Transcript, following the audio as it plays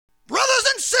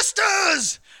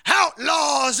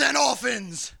outlaws and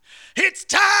orphans. It's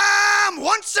time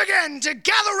once again to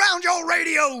gather round your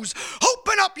radios,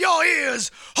 open up your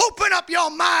ears, open up your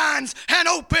minds, and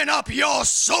open up your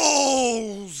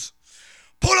souls.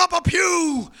 Pull up a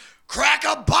pew, crack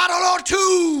a bottle or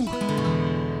two.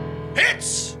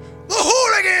 It's the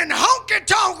Hooligan Honky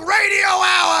Tonk Radio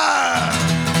Hour.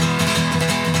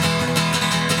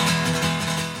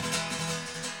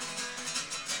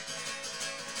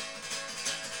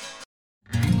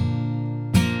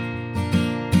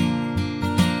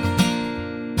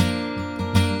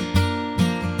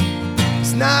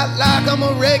 It's not like I'm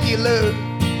a regular,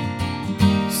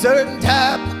 certain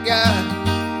type of guy.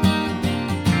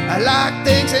 I like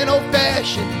things in old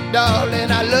fashioned, darling.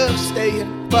 I love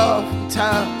staying far from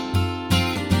town.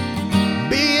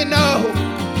 Being old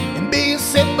and being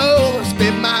simple,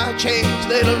 spit my change,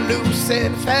 little loose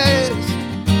and fast.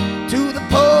 To the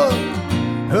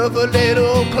point of a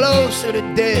little closer to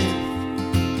death.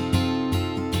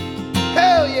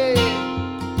 Hell yeah,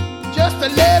 just a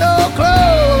little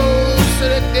closer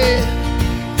to death.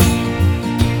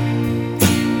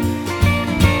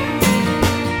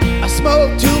 I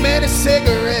smoke too many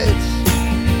cigarettes,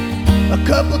 a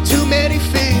couple too many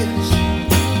fears.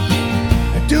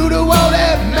 Due to all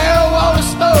that marijuana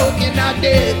smoking I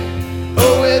did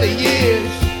over the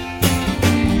years.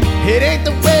 It ain't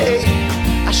the way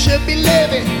I should be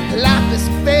living. Life is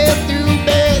fair through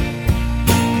bed.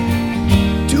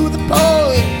 To the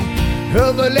point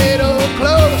of a little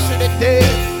closer to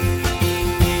death.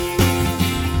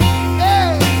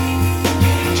 Hey,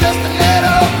 just a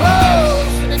little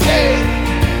closer to death.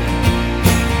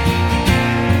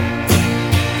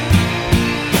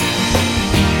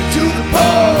 To the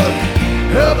point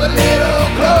of a little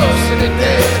closer to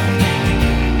death.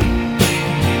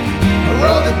 I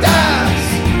roll the dice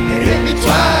and hit me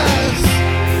twice,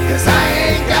 'cause I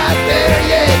ain't got there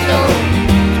yet, no.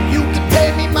 You can pay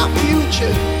me my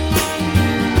future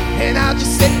and I'll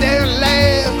just sit there and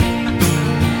laugh,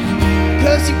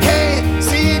 'cause you can't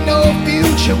see no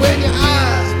future when your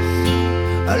eyes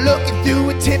are looking through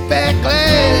a tip-back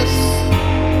glass.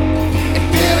 And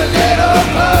feel a little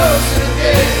closer to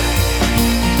death.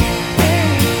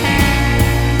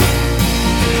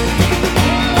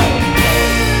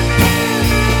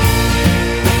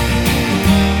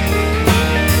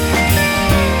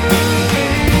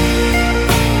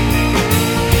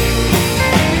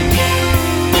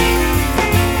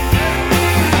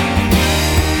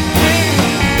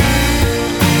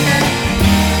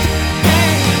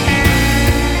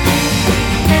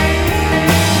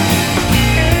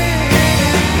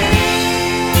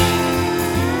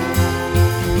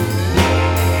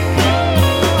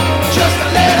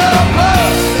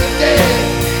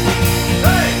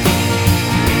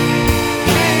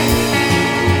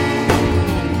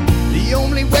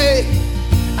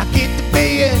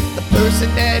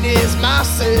 That is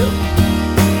myself.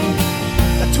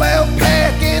 A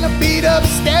 12-pack and a beat-up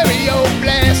stereo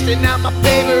blasting out my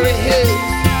favorite hits.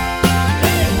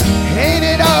 Ain't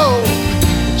it all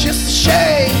just a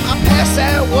shame I pass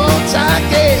out once I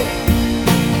get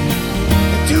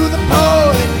to the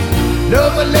point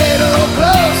of a little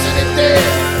closer to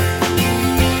death.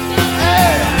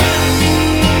 Hey.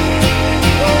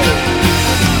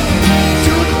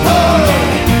 To the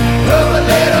point of a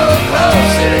little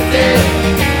closer to death.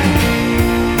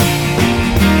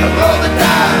 I roll the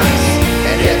dice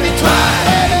and hit me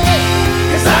twice,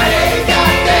 'cause I ain't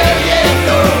got there yet,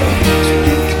 no. So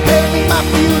you can pay me my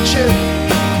future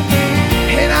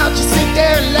and I'll just sit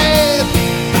there and laugh,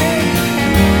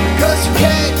 'cause you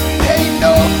can't pay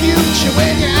no future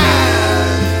when your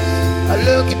eyes are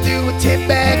looking through a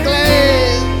tip-back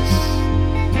glass.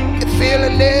 And feel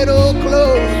a little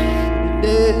close to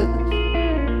death.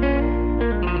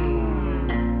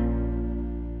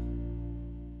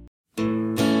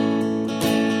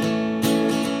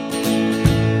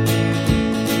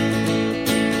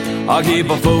 I keep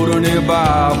a photo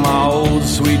nearby of my old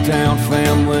sweet town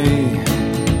family.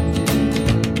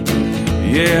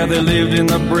 Yeah, they lived in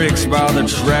the bricks by the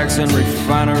tracks and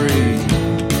refinery.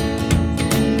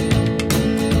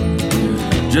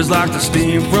 Just like the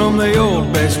steam from the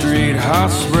old Bay Street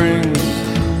hot springs.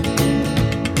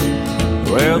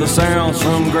 Well, the sounds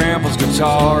from Grandpa's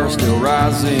guitar still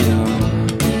rise in.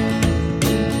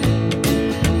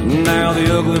 Now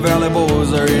the Ugly Valley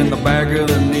Boys are in the back of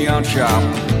the neon shop.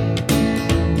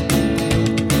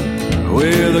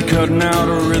 Well, they're cutting out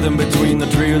a rhythm between the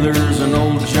trailers and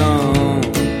old John.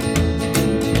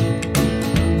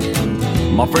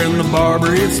 My friend the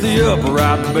barber hits the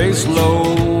upright bass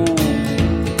low.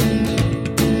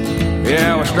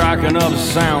 Yeah, we're striking up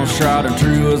sounds tried and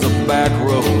true as a back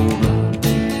road.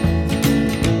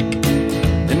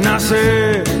 And I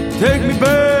said, take me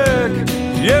back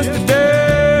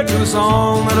yesterday to a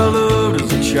song that I loved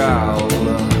as a child.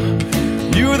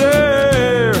 You were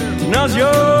there, and I was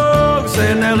young,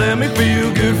 saying, now let me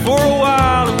feel good for a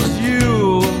while. It was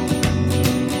you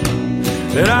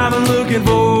that I've been looking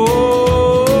for.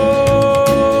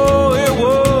 It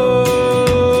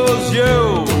was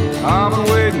you I've been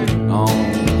waiting on.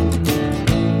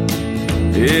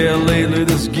 Yeah, lately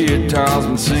this guitar's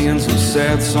been singing some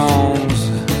sad songs,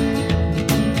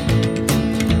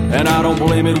 and I don't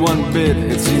blame it one bit.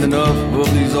 It's seen enough of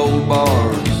these old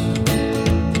bars.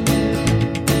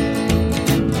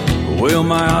 Well,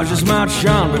 my eyes just might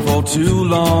shine before too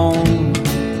long.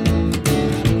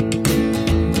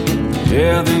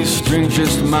 Yeah, these strings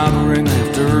just might ring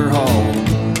after all.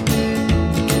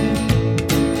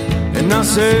 And I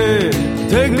said,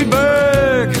 take me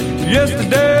back to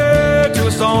yesterday, to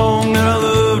a song that I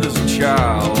loved as a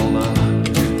child.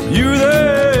 You were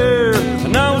there,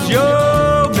 and I was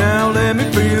young. Now let me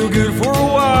feel good for a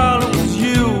while. It was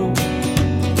you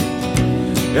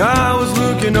I was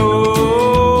looking old.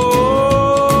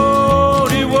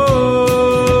 It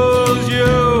was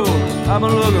you I've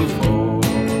been looking for.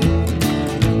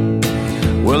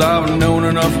 Well, I've known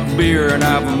enough beer and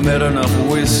I've met enough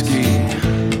whiskey,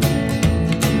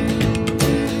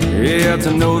 yeah,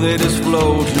 to know they just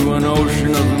flow to an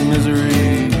ocean of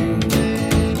misery.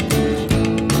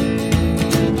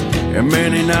 And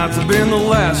many nights have been the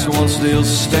last one still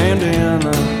standing,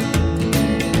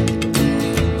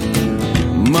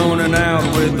 moaning out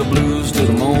with the blues till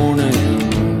the morning.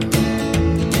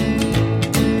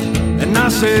 And I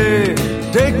said,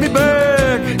 take me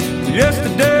back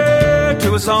yesterday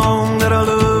to a song that I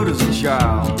loved as a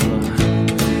child.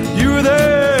 You were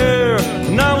there,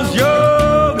 and I was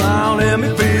young. Now let me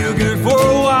feel good for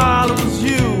a while. It was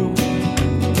you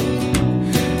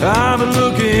I've been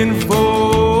looking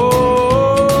for.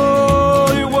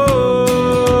 It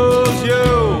was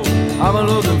you I've been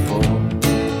looking for.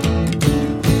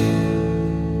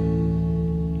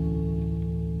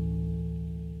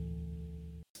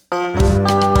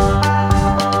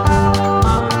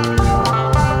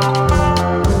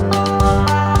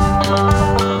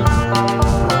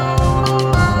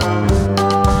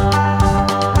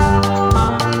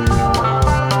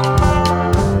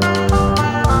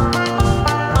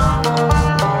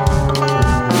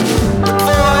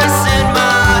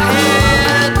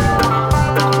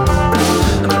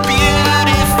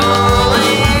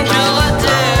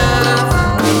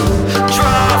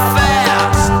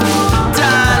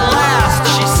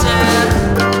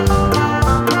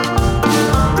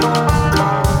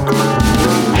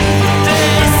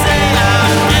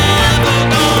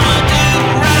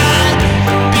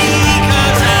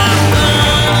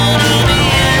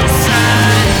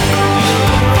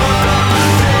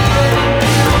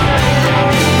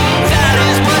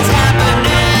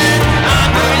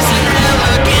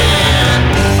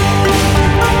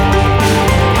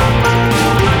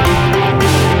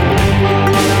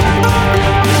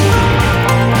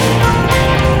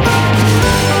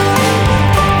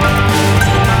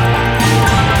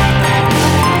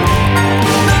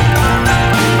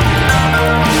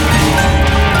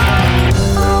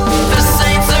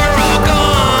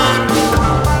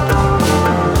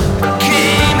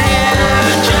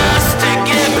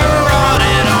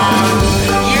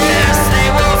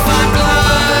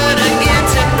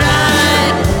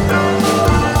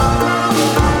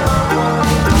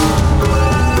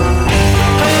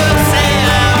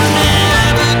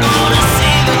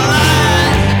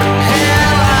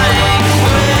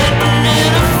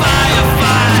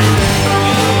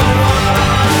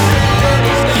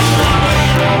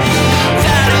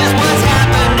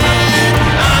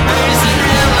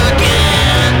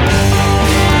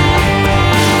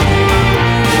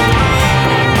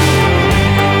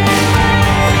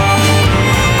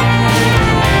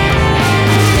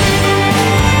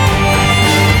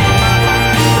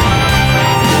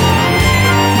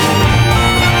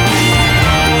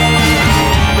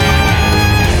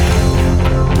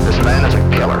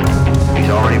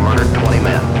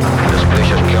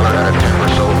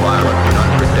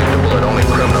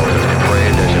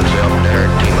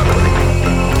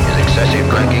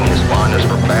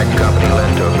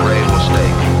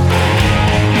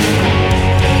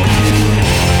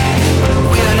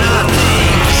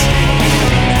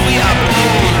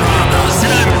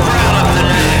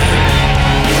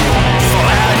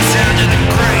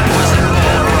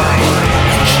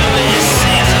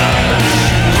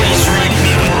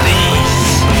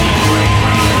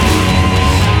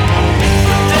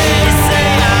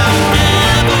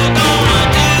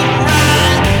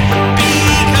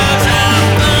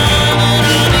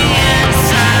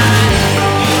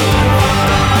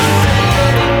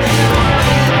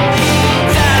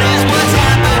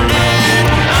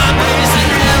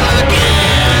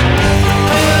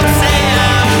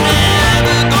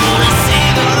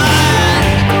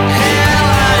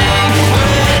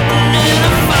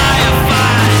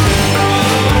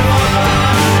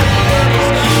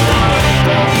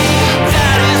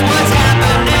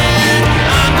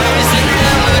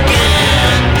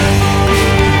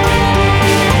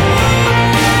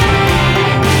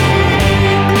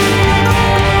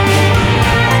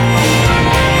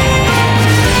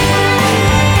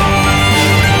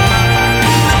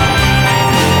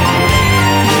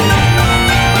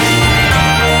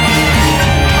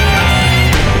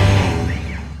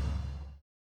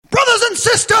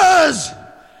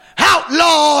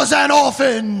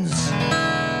 orphans.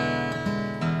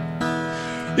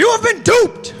 You have been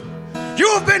duped. You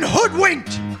have been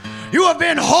hoodwinked. You have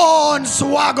been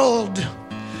hornswoggled.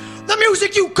 The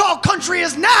music you call country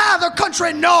is neither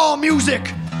country nor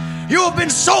music. You have been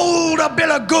sold a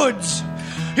bill of goods.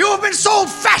 You have been sold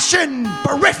fashion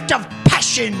bereft of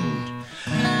passion.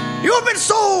 You have been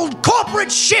sold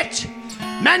corporate shit,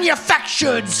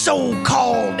 manufactured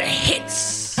so-called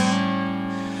hits.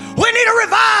 We need a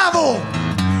revival.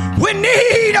 We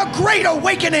need a great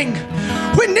awakening.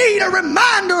 We need a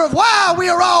reminder of why we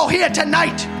are all here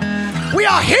tonight. We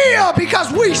are here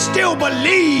because we still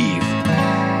believe.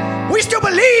 We still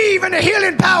believe in the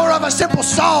healing power of a simple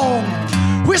song.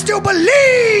 We still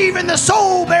believe in the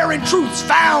soul-bearing truths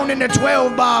found in the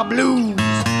 12-bar blues.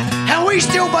 And we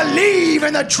still believe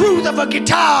in the truth of a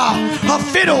guitar, a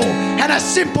fiddle, and a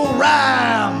simple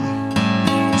rhyme.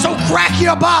 So crack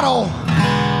your bottle.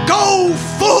 Go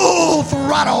full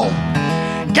throttle.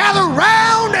 Gather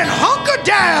round and hunker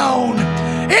down.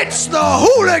 It's the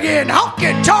Hooligan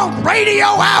Honky Tonk Radio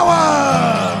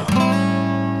Hour.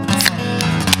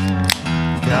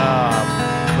 God,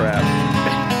 crap.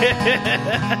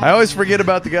 I always forget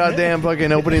about the goddamn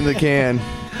fucking opening the can.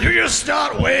 You just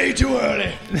start way too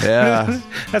early. Yeah.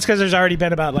 That's because there's already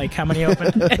been about, like, how many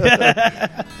open?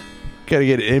 Gotta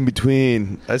get it in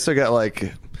between. I still got,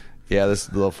 like... Yeah,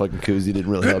 this little fucking koozie didn't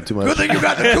really help too much. Good thing you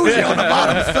got the koozie on the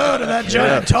bottom third of that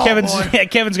giant tall boy.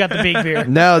 Kevin's got the big beer.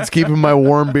 Now it's keeping my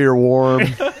warm beer warm.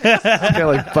 It's kind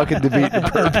of like fucking defeating the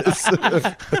purpose.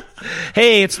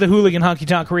 Hey, it's the Hooligan Honky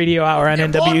Tonk Radio Hour on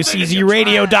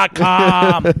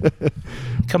NWCZRadio.com.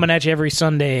 Coming at you every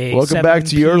Sunday. Welcome back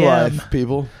to your life,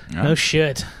 people. Yeah. No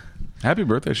shit. Happy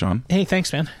birthday, Sean. Hey,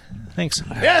 thanks, man. Thanks.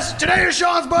 Yes, today is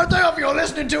Sean's birthday. If you're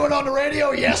listening to it on the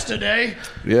radio yesterday.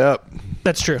 Yep.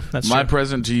 That's true. That's My true.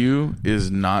 present to you is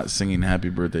not singing happy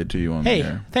birthday to you on Hey, the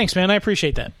air. thanks, man. I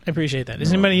appreciate that.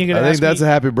 Is anybody going I to think ask that's me?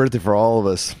 a happy birthday for all of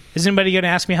us. Is anybody going to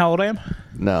ask me how old I am?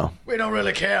 No. We don't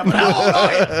really care, but how old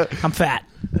are you? I'm fat.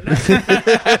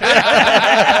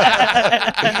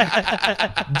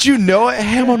 Did you know it,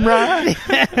 Hammond Rye?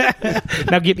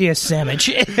 Now get me a sandwich.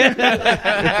 Look at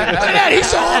that. He's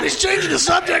so old, he's changing the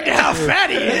subject to how fat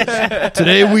he is.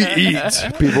 Today we eat,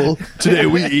 people. Today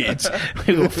we eat.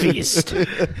 We will feast.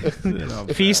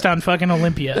 Feast on fucking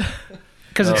Olympia.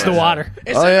 Because it's the water.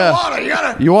 It's Oh, in yeah. the water. You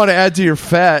gotta. You want to add to your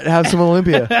fat, have some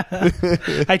Olympia.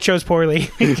 I chose poorly.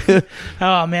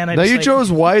 Oh, man. Now, you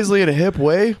chose wisely in a hip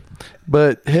way,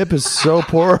 but hip is so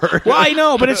poor. Well, I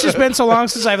know, but it's just been so long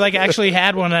since I've like actually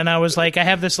had one, and I was like, I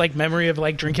have this like memory of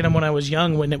like drinking them when I was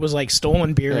young, when it was like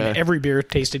stolen beer, and every beer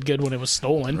tasted good when it was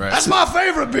stolen. Right. That's my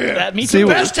favorite beer. Me See, too.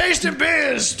 The best tasting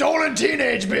beer is stolen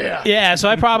teenage beer. Yeah, so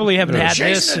I probably haven't had this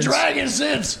Chasing the since. dragon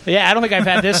since. Yeah, I don't think I've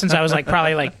had this since I was like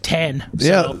probably like 10. So.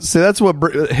 Yeah, see, that's what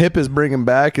hip is bringing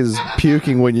back is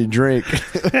puking when you drink.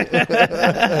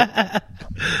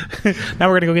 Now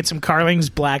we're gonna go get some Carling's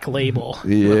Black Label.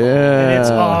 Yeah. And it's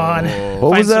on.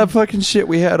 What was Find that fucking shit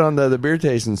we had on the beer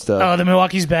tasting stuff? Oh, the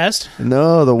Milwaukee's Best.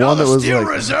 No, the No, one the that was Steel like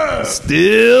Reserve.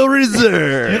 Steel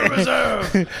Reserve. Steel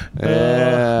Reserve. Yeah,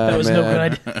 That was no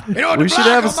man. good. You know, We the should block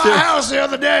have a on my Steel- house the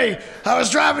other day, I was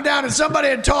driving down and somebody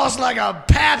had tossed like a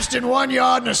Pabst in one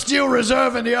yard and a Steel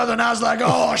Reserve in the other, and I was like,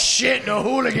 oh shit, the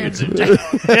hooligans in town.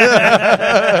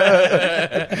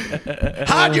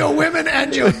 Hide your women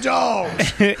and your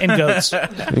dogs. And goats.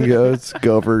 And goats,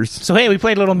 gophers. So hey, we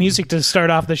played a little music to start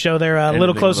off the show there. A little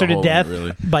Anything closer with a to hole, death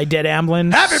really. by Dead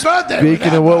Amblin. Happy birthday.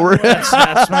 Speaking of what we're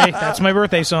That's my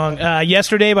birthday song.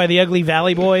 Yesterday by the Ugly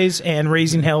Valley Boys and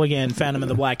Raising Hell Again. Found them in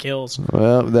the Black Hills.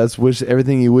 well, that's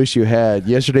everything you wish you had.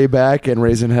 Yesterday back and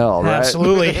Raising Hell, right?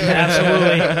 Absolutely,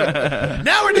 absolutely.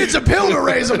 Now we need some pill to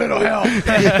raise a little hell.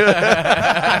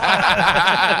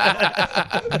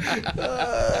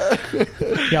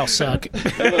 Y'all suck.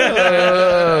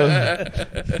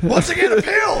 Once again, a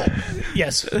pill.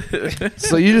 Yes.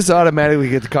 So you just automatically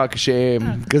get the cock of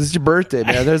shame because it's your birthday,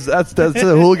 man. That's a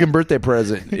hooligan birthday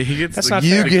present. He gets That's the, not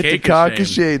You fair. get the cake cock of of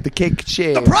shame, the cake of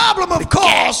shame. The problem, of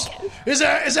course, is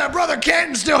that Brother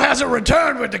Kenton still hasn't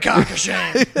returned with the cock of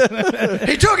shame.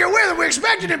 He took it with him. We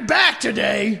expected him back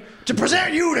today to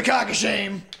present you the cock of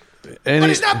shame, And but he-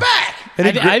 he's not back.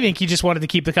 I think he just wanted to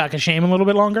keep the cock of shame a little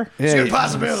bit longer. It's a yeah, good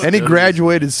possibility. and he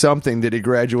graduated something. Did he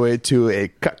graduate to a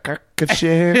cock of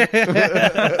shame?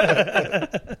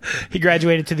 He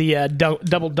graduated to the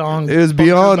double dong. It was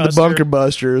beyond the buster. bunker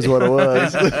buster, is what it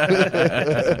was. So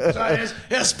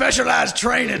he has specialized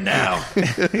training now.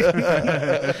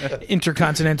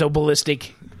 Intercontinental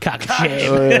ballistic cock of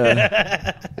shame. Oh,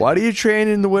 yeah. Why do you train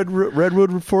in the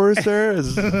redwood forest there?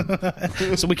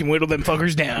 So we can whittle them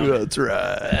fuckers down. That's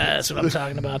right. That's what I'm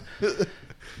talking about.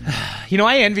 You know,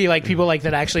 I envy like people like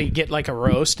that actually get like a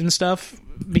roast and stuff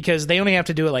because they only have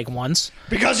to do it like once.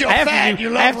 Because you're fat, you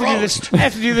love roast. I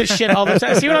have to do this shit all the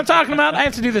time. See what I'm talking about? I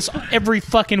have to do this every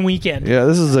fucking weekend. Yeah,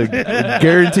 this is a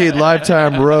guaranteed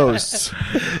lifetime roast.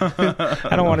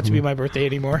 I don't want it to be my birthday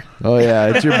anymore. Oh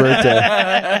yeah, it's your birthday.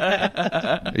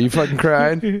 Are you fucking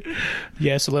crying?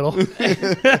 Yes, a little.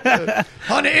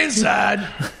 On the inside.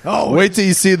 Oh, Wait till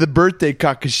you see the birthday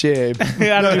cock of shame.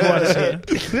 I don't even want to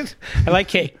see it. I like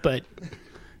cake, but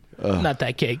not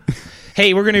that cake.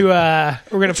 Hey, we're gonna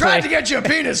play. tried to get you a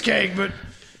penis cake, but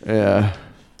Yeah,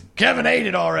 Kevin ate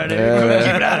it already. He couldn't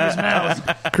keep it out of his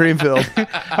mouth. cream filled.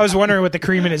 I was wondering what the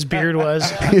cream in his beard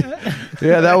was.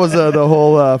 Yeah, that was the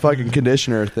whole fucking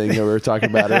conditioner thing that we were talking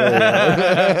about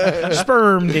earlier.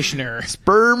 Sperm conditioner.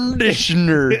 Sperm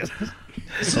conditioner.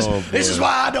 This is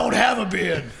why I don't have a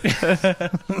beard.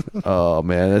 Oh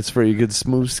man, that's for you good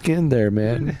smooth skin there,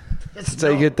 man. That's how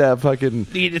you get that fucking.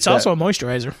 It's also a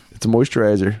moisturizer. It's a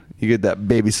moisturizer. You get that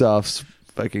baby soft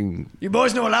fucking. You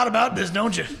boys know a lot about this,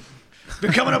 don't you?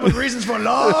 Been coming up with reasons for a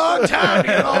long time to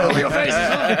get all over your faces.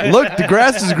 Huh? Look, the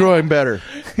grass is growing better.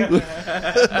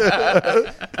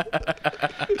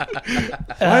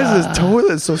 Why is this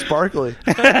toilet so sparkly?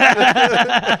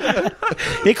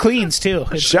 It cleans too.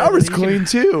 Shower's clean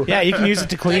too. Yeah, you can use it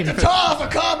to clean. Tar for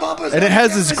car bumpers. And it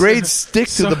has this great stick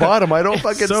to the bottom. I don't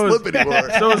fucking slip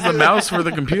anymore. So is the mouse for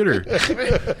the computer.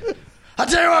 I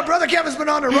tell you what, Brother Kevin's been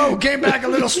on the road, came back a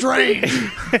little strange.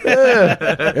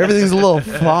 Everything's a little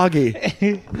foggy.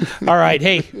 All right,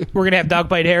 hey, we're gonna have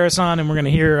Dogbite Harris on, and we're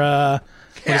gonna hear what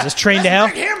is this? Train to Hell.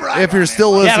 Bring him right If you're on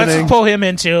still Yeah, listening, let's pull him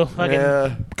in too. Fucking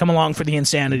Yeah. come along for the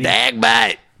insanity.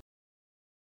 Dagbite.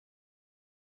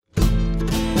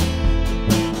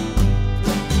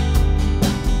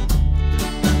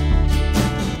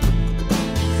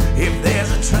 If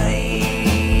there's a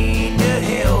train to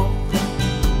hell,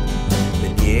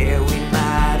 then yeah, we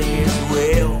might as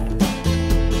well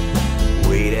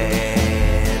wait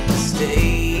at the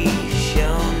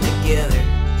station together.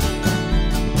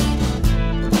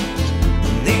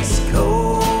 This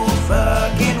cold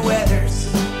fucking weather's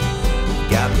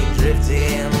got me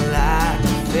drifting like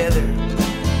a feather.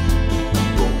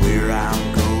 But where I'm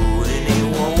going, it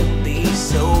won't be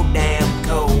so damn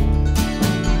cold.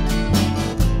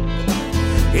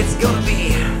 It's gonna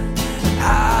be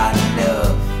hot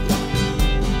enough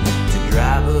to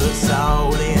drive us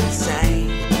all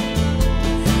insane.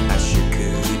 I sure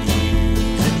could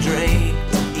use a drink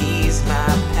to ease my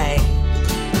pain.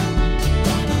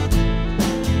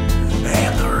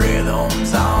 And the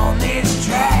rhythms on this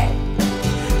track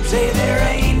say there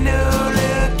ain't no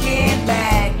looking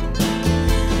back.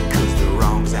 'Cause the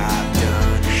wrongs I've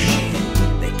done are shit,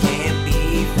 they can't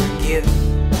be forgiven.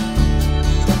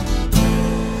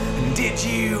 Did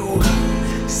you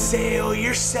sell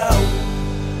your soul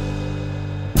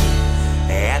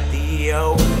at the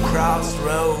old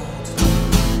crossroads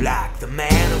like the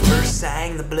man who first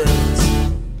sang the blues?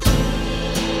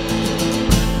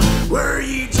 Were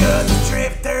you just a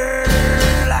drifter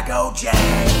like old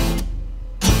Jack,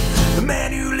 the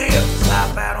man who lived his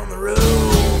life out on the road?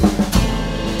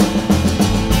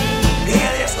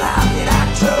 Yeah, this life that I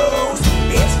chose,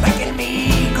 it's making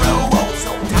me grow old.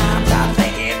 Sometimes I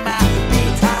think it might be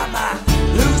time I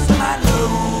loosen my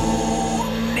load.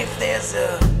 And if there's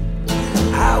a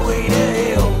highway to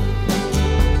hell,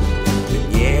 then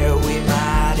yeah, we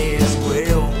might as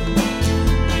well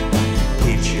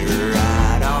hitch a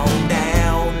ride on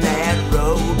down that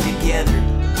road together.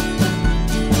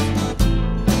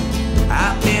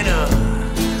 I've been a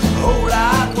whole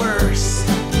lot worse,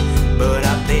 but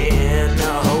I've been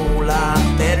a whole lot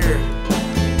better.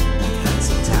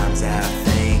 Sometimes I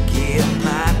think it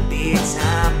might be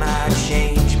time I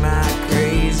change my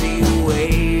crazy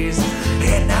ways.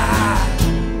 And I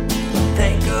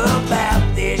think about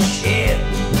this shit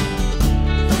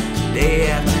day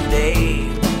after day.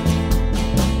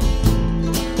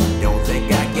 Don't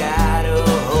think I got a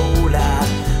whole lot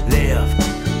left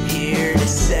here to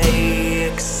say,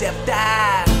 except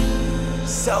I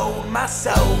sold my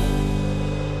soul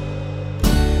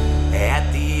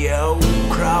at the old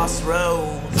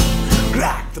crossroads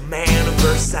like the man who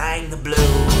first sang the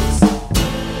blues.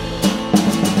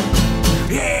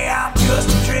 Yeah, I'm just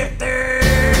a drifter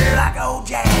like old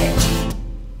Jack,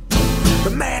 the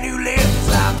man who lived his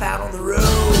life out on the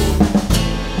road.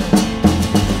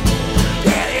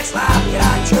 Yeah, this life that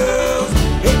I chose,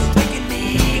 it's making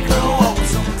me grow old.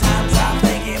 Sometimes I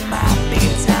think it might be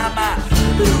time I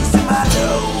loosen my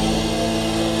load.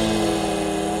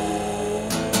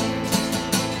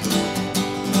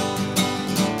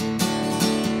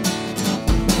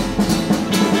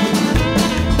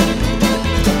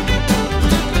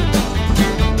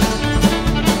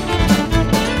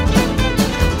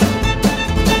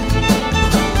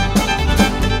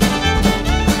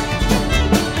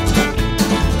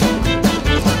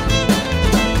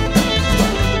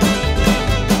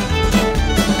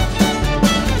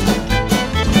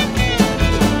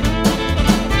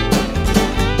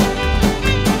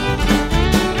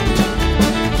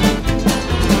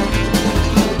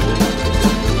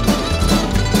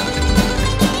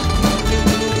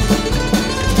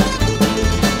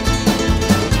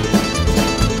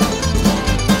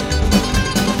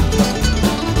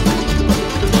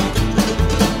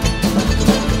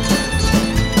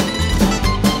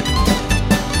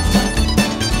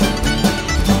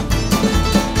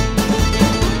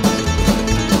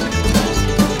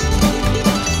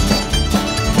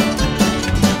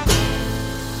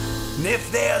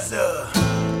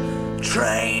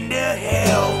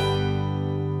 hell.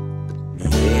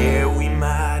 Yeah, we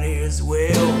might as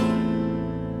well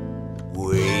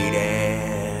wait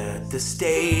at the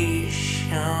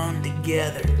station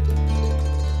together.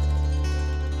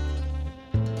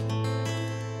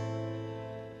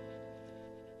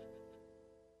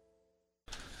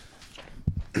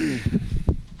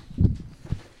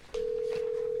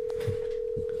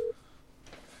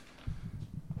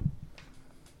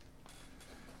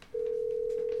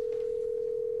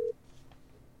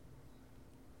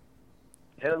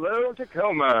 Hello,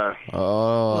 Tacoma.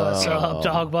 Oh, What's up,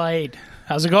 Dog Bite?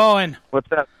 How's it going?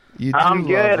 What's up? You do I'm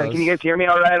good. love us. Can you guys hear me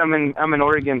all right? I'm in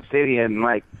Oregon City in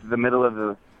like the middle of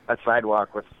a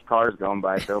sidewalk with cars going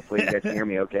by, so hopefully you guys can hear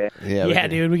me okay. Yeah, we Yeah, can,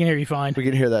 dude, we can hear you fine. we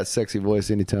can hear that sexy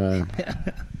voice anytime.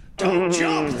 Don't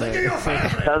jump. Think of your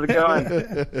family. How's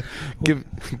it going?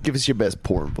 Give us your best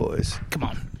porn voice. Come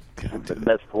on.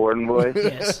 Best porn voice.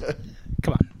 Yes.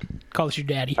 Come on. Call us your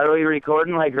daddy. Are we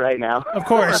recording like right now? Of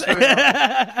course.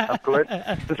 Of course.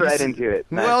 Just right into it.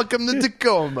 Nice. Welcome to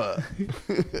Tacoma.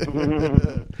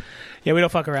 Yeah, we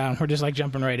don't fuck around. We're just like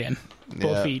jumping right in. Both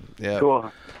Yeah, feet. Yeah.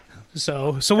 Cool.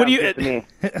 So what do Sounds good you...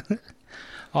 to me.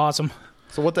 Awesome.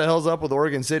 So what the hell's up with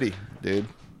Oregon City, dude?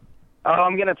 Oh,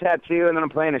 I'm getting a tattoo and then I'm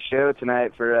playing a show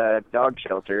tonight for a dog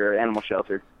shelter or animal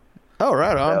shelter. Oh,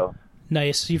 right on. So,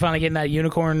 Nice. You finally getting that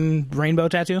unicorn rainbow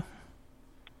tattoo?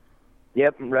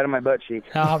 yep, right on my butt cheek.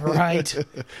 All right.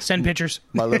 Send pictures.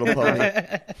 My Little Pony.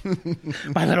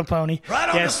 My Little Pony. Right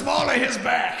on Yes. the small of his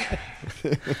back.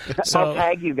 I'll So,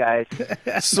 tag you guys.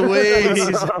 Sweet.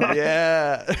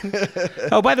 Yeah.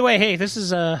 oh, by the way, hey, this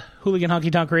is Hooligan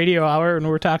Honky Tonk Radio Hour, and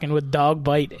we're talking with Dog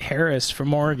Bite Harris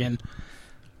from Oregon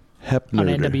Hep on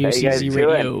nerder. How you guys NWCZ doing?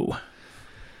 Radio.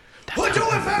 We're doing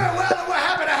very well, and we're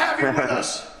happy to have you with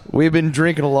us. We've been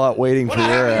drinking a lot waiting for We're not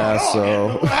your happy on ass,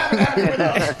 Oregon, but so we're happy to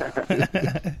have you with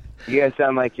us. You guys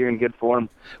sound like you're in good form.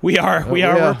 We are.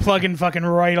 yeah. We're plugging fucking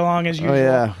right along as usual.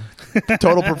 oh yeah.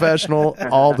 Total professional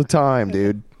all the time,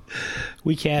 dude.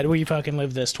 We can't. We fucking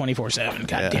live this 24/7.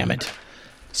 God Yeah. damn it.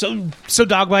 So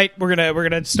Dog Bite, we're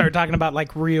gonna start talking about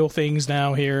like real things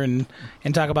now here, and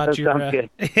talk about That your sounds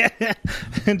good.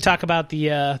 and talk about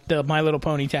the My Little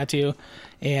Pony tattoo,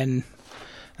 and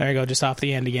there you go, just off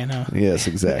the end again, huh? Yes,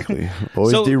 exactly.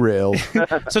 Always So- derailed.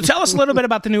 So tell us a little bit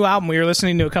about the new album. We were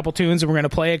listening to a couple tunes, and we're gonna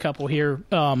play a couple here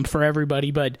for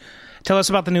everybody. But tell us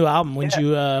about the new album. When'd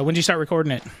you start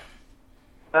recording it?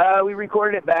 We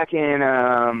recorded it back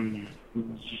in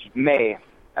May,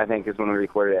 I think, is when we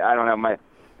recorded it. I don't know.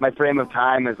 My frame of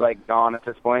time is like gone at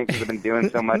this point because I've been doing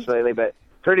so much lately, but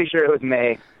pretty sure it was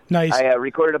May. Nice. I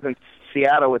recorded up in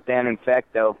Seattle with Dan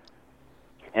Infecto,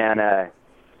 and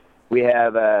we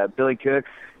have Billy Cook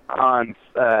on.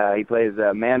 He plays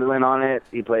mandolin on it.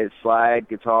 He plays slide,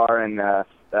 guitar, and the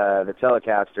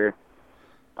Telecaster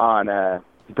on.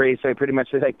 So he pretty much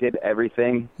like did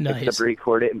everything Nice. except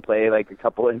record it and play like a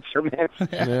couple instruments.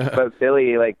 But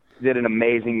Billy like did an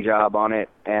amazing job on it,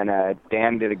 and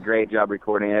Dan did a great job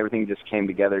recording it. Everything just came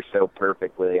together so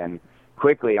perfectly and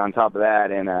quickly on top of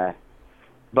that. And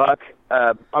Buck,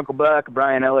 Uncle Buck,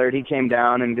 Brian Ellard, he came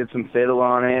down and did some fiddle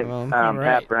on it. all right.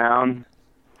 Pat Brown,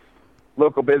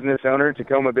 local business owner,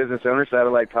 Tacoma business owner,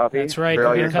 Satellite Coffee. That's right, For go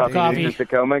all get your a cup of coffee. needs in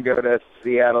Tacoma, go to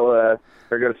Seattle or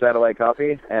go to Satellite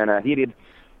Coffee. And he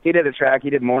did a track. He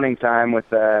did Morning Time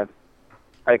with.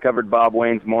 I covered Bob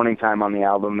Wayne's Morning Time on the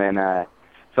album, and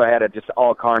so I had just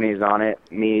all carnies on it.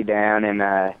 Me, Dan,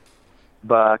 and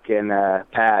Buck, and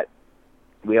Pat.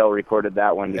 We all recorded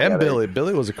that one together. And Billy.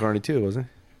 Billy was a carny too, wasn't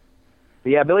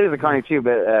Yeah, Billy was a carny too,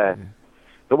 but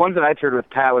the ones that I toured with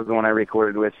Pat was the one I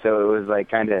recorded with, so it was like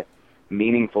kind of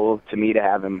meaningful to me to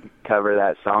have him cover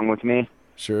that song with me. he?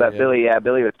 Sure. But yeah.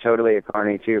 Billy was totally a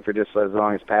carny too for just as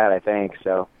long as Pat, I think.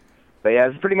 So, but yeah,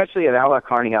 it's pretty much the Outlaw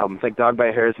Carney album. It's like Dog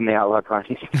by Harris and the Outlaw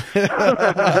Carnies.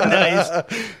 Nice.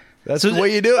 That's the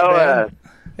way you do it, Oh, man.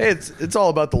 Hey, it's all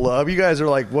about the love. You guys are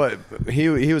like what? He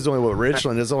was only what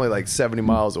Richland is only like 70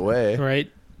 miles away. Right.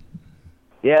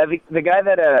 Yeah, the guy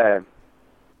that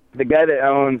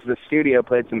owns the studio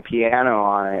played some piano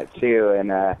on it too, and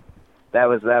that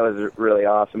was really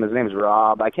awesome. His name's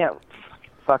Rob. I can't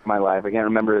fuck my life. I can't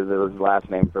remember his last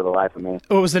name for the life of me.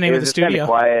 What was the name It of the was just kinda studio?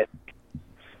 Quiet.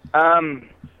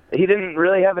 He didn't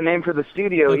really have a name for the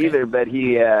studio Okay. either, but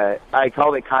I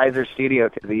called it Kaiser Studio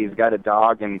because he's got a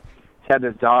dog and he's had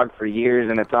this dog for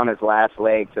years and it's on his last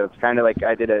leg, so it's kind of like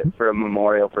I did it for a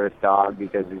memorial for his dog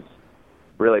because he's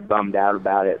really bummed out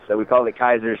about it. So we called it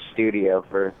Kaiser Studio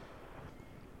for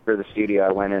the studio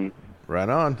I went in. Right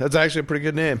on. That's actually a pretty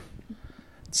good name.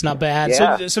 It's not bad.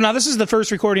 Yeah. So now this is the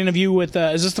first recording of you with.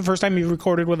 Is this the first time you've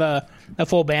recorded with a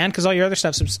full band? Because all your other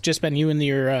stuff's just been you and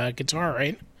your guitar,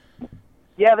 right?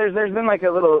 Yeah, there's been like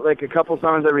a couple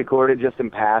songs I recorded just in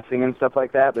passing and stuff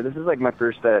like that, but this is like my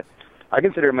first, I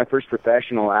consider it my first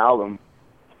professional album,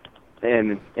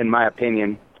 in my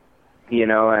opinion, you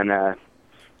know, and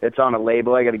it's on a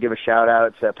label. I got to give a shout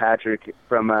out to Patrick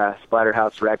from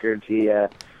Splatterhouse Records. He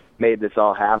made this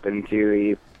all happen too.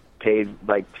 He paid,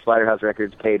 like, Splatterhouse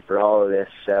Records paid for all of this,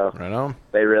 so Right on.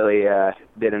 they really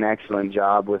did an excellent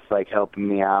job with like helping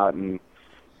me out and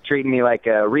treating me like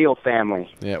a real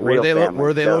family. Yeah. Real family. Where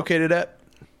are they So, located at?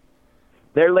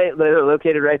 They're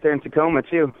located right there in Tacoma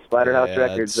too. Splatterhouse Yeah,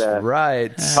 Records. that's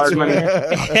right. Hard money.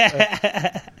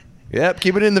 Yep,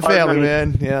 keep it in the Hard family, Money.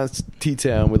 man. Yeah, it's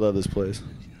T-Town. We love this place.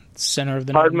 Center of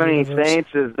the Hard known Money universe. Saints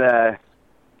is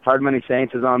Hard Money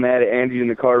Saints is on that. Angie and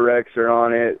the Car Wrecks are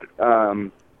on it.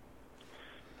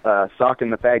 Sock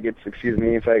and the Faggots, excuse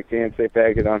me if I can't say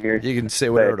faggot on here. You can say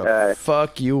whatever But, the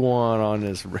fuck you want on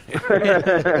this. But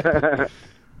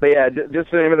yeah,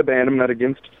 just the name of the band. I'm not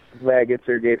against faggots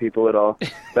or gay people at all.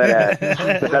 But, but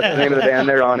that's the name of the band.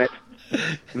 They're on it.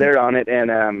 They're on it.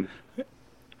 And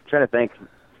trying to think.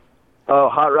 Oh,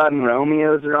 Hot Rod and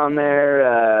Romeos are on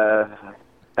there.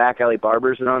 Back Alley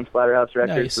Barbers are on Splatterhouse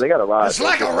Records. Nice. So they got a lot. It's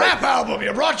like a rap album.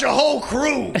 You brought your whole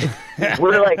crew.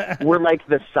 We're like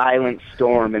the Silent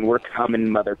Storm, and we're coming,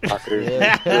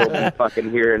 motherfuckers. We'll be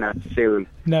fucking hearing us soon.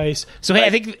 Nice. So hey, I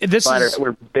think this is.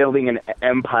 We're building an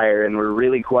empire, and we're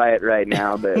really quiet right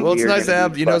now. But Well, it's we're nice to gonna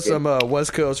have, be you know, fucking- some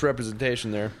West Coast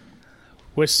representation there.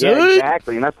 Yeah,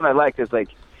 exactly, and that's what I like. It's like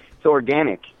it's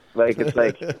organic. Like it's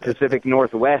like Pacific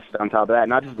Northwest on top of that,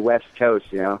 not just the West Coast.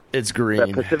 You know, It's the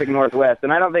green. Pacific Northwest.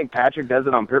 And I don't think Patrick does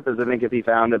it on purpose. I think if he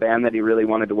found a band that he really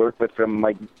wanted to work with from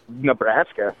like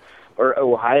Nebraska or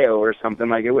Ohio or something,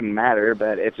 like it wouldn't matter.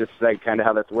 But it's just like kind of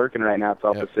how that's working right now. It's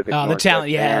all Pacific. Oh, the Northwest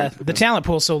talent, yeah. bands. The talent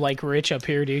pool's so, like, rich up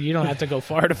here, dude. You don't have to go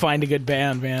far to find a good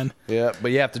band, man. Yeah,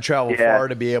 but you have to travel Yeah. far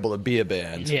to be able to be a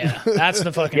band. Yeah, that's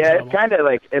the fucking Yeah, trouble.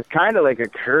 it's kind of like a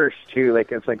curse too.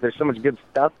 Like it's like there's so much good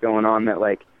stuff going on that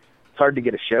like it's hard to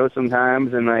get a show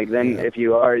sometimes, and like then if you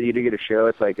do get a show,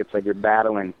 it's like you're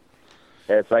battling.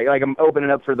 It's like I'm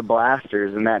opening up for the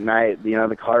Blasters, and that night, you know,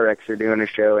 the Car Wrecks are doing a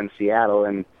show in Seattle,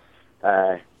 and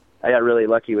I got really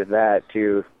lucky with that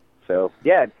too. So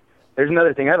yeah. There's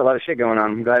another thing. I had a lot of shit going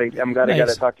on. I'm glad I got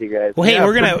Nice. to talk to you guys. Well, hey, Yeah,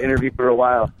 we're gonna- interview for a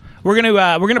while. We're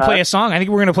gonna play a song. I think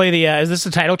we're gonna play the. Is this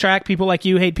the title track? People Like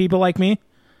You Hate People Like Me.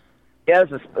 Yeah,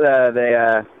 this is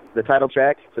the title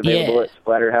track. It's available Yeah. at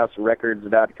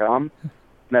splatterhouserecords.com.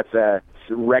 That's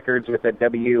records with a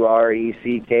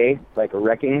WRECK, like a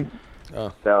wrecking.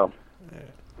 Oh. So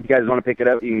if you guys want to pick it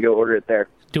up, you can go order it there.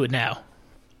 Do it now,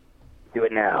 Do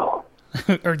it now.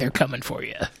 or they're coming for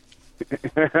you.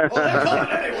 Well, they're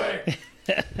coming anyway.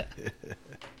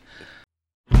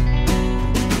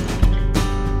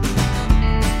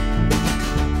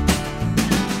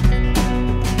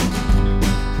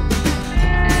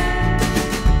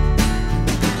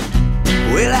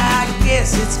 Well, I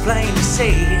guess it's plain to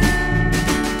see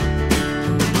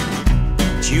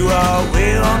that you are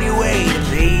well on your way to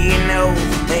being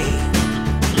over me.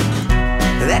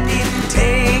 That didn't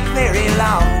take very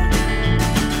long.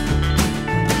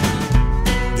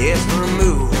 Guess we're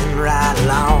moving right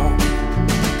along.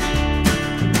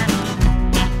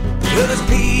 'Cause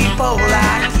people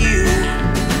like you,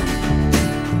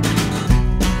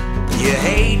 you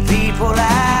hate people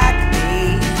like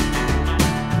me.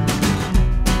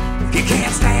 You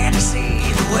can't stand to see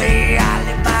the way I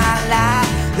live my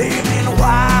life, living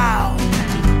wild,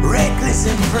 reckless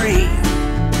and free.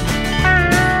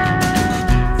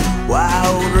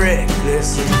 Wild, reckless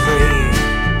and free.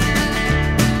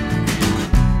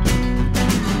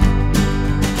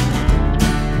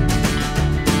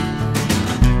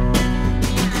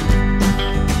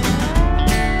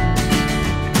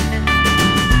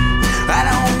 I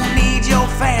don't need your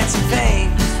fancy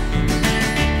things.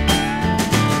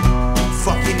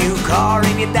 Fuck your new car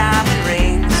and your diamond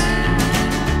rings.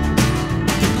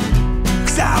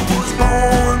 'Cause I was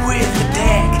born with a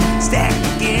deck stacked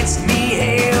against me.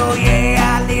 Hell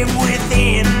yeah, I live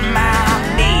within my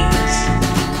means.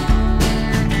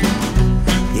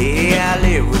 Yeah, I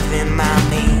live within my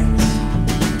means.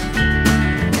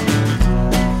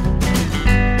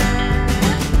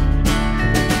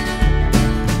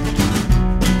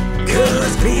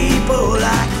 Cause people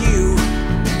like you,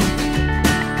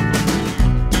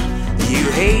 you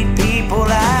hate people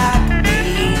like me.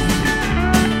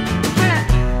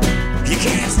 You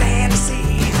can't stand to see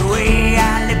the way I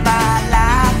live my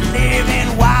life, living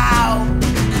wild,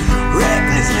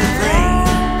 reckless and free.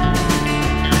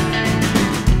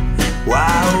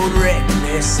 Wild,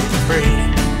 reckless and free.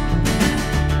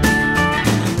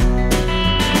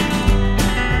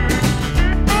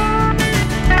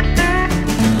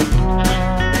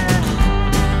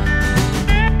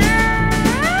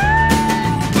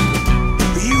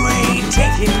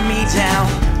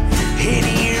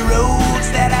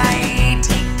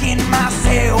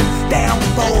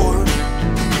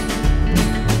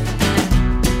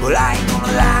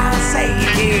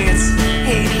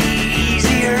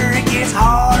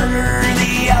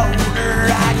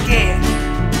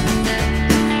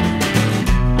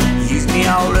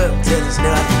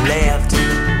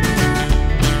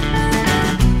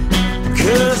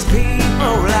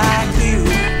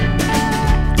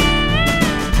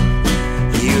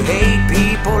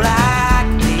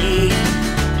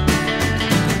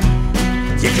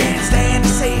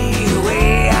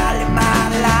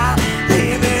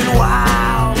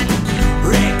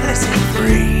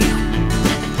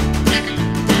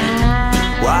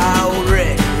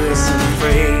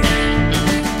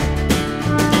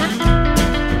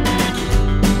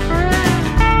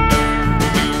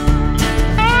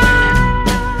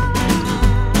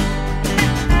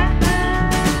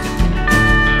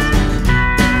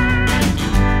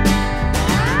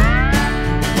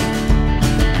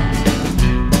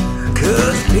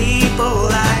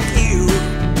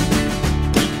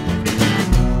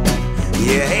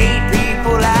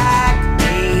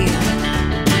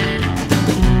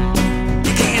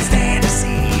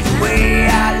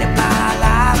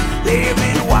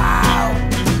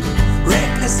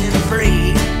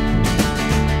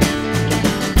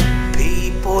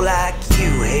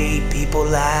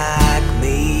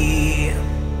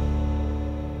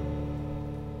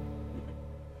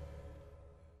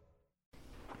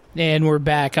 And we're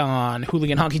back on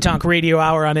Hooligan Honky Tonk Radio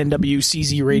Hour on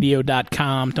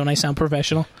NWCZRadio.com. Don't I sound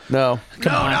professional? No.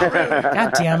 Come on. not really.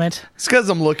 God damn it. It's because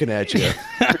I'm looking at you.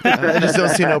 I just don't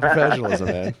see no professionalism,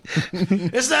 man.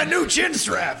 It's that new chin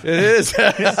strap. It is.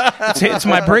 It's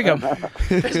my Brigham.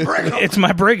 It's Brigham. It's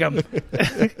my Brigham.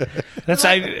 It's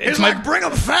like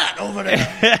Brigham fat over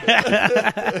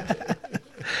there.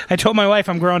 I told my wife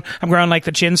I'm growing like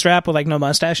the chin strap with like no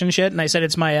mustache and shit, and I said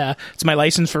it's my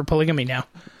license for polygamy now.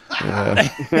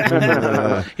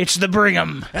 It's the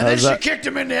Brigham. And then she kicked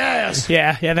him in the ass.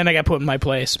 Yeah, then I got put in my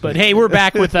place. But hey, we're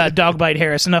back with Dogbite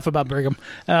Harris. Enough about Brigham.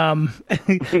 We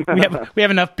have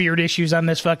enough beard issues on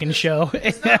this fucking show.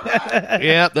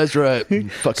 Yeah, that's right.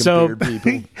 Fucking beard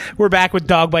people. We're back with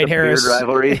Dogbite Harris. Beard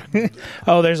rivalry.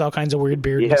 Oh, there's all kinds of weird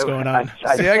beards going on.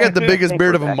 See, I got the biggest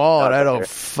beard of them all, and I don't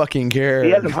fucking care. He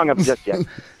hasn't hung up just yet.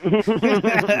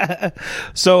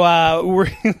 So we're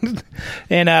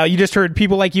and you just heard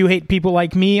People Like You Hate People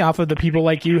Like Me off of the People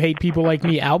Like You Hate People Like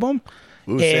Me album.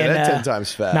 Ooh, say that 10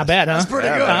 times fast. Not bad, huh? That's pretty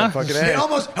Yeah, good. man, It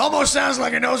almost sounds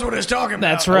like he knows what he's talking about.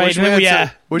 That's right.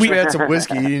 Wish we had some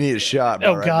whiskey. You need a shot.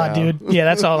 Oh right God, now. dude. Yeah,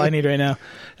 that's all I need right now.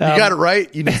 You got it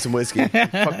right. You need some whiskey. Fuck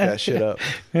that shit up.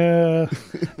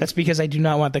 That's because I do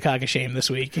not want the cock of shame this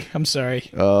week. I'm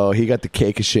sorry. Oh, he got the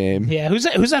cake of shame. Yeah, who's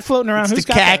that floating around? It's Who's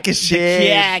the got cack that? of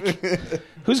shame. The cack.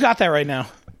 Who's got that right now?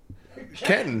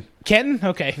 Kenton. Kenton?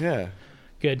 Okay. Yeah.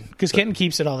 Good. Because Kenton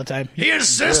keeps it all the time. He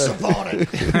insists upon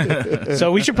it.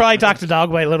 So we should probably talk to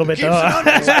Dogbite a little bit, though.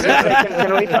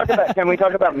 Can we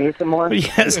talk about me some more?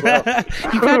 Yes.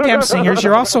 You goddamn singers.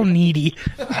 You're all so needy.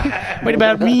 What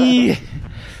about me?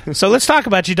 So let's talk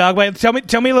about you, Dogbite.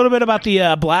 Tell me a little bit about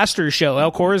the Blasters show,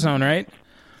 El Corazon, right?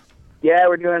 Yeah,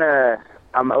 we're doing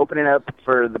I'm opening up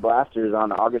for the Blasters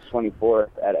on August 24th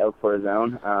at El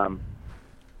Corazon.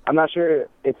 I'm not sure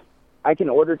if I can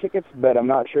order tickets, but I'm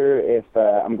not sure if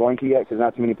I'm going to yet because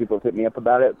not too many people have hit me up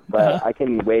about it. But I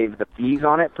can waive the fees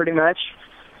on it pretty much.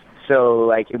 So,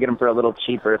 like, you'll get them for a little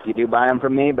cheaper if you do buy them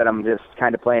from me, but I'm just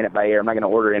kind of playing it by ear. I'm not going to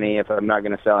order any if I'm not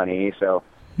going to sell any, so...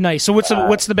 Nice. So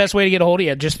what's the best way to get a hold of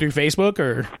you? Just through Facebook,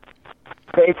 or...?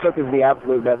 Facebook is the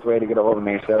absolute best way to get a hold of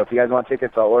me. So if you guys want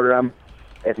tickets, I'll order them.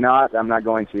 If not, I'm not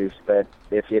going to. But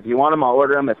if you want them, I'll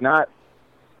order them. If not,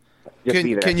 just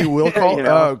be there. Can you will call? You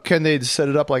know? Can they set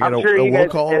it up like I'm a sure you will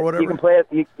guys, call or whatever? You can play it.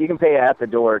 You can pay at the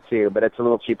door too, but it's a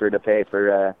little cheaper to pay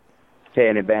for pay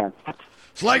in advance.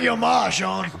 It's like your ma,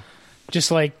 Sean.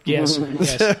 Just like yes.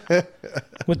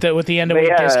 With the end of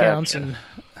week discounts and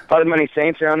Blood Money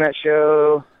Saints are on that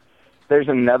show. There's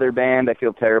another band. I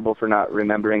feel terrible for not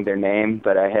remembering their name,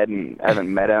 but I haven't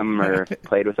met them or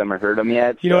played with them or heard them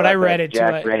yet. You know what? I read it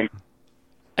Jack too.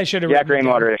 I should have. Jack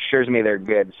Rainwater assures me they're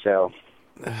good. So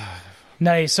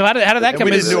nice. So how did that come?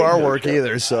 We didn't do our work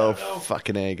either. So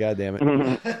fucking A. God damn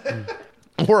it.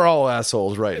 We're all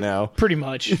assholes right now. Pretty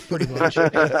much. Speak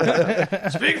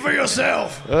for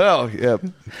yourself. Oh, yeah.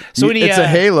 So it's a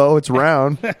halo. It's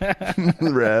round.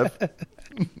 Rev.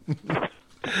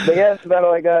 But yeah, that's about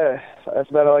all I got. That's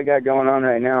about all I got going on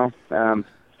right now.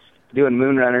 Doing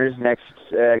Moonrunners next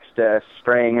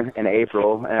spring in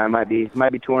April, and I might be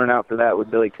touring out for that with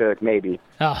Billy Cook. Maybe.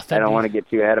 Oh, I don't want to get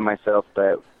too ahead of myself,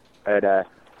 but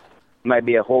might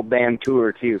be a whole band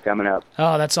tour too coming up.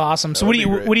 Oh, that's awesome. So what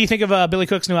do you think of Billy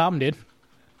Cook's new album, dude?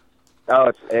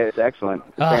 Oh, it's excellent.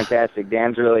 It's fantastic.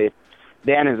 Dan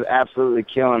is absolutely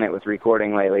killing it with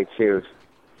recording lately too.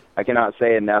 I cannot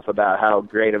say enough about how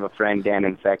great of a friend Dan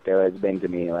Infecto has been to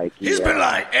me. Like he's been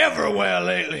like everywhere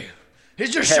lately. He's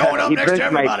just showing up next to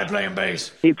everybody playing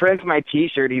bass. He prints my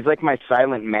T-shirt. He's like my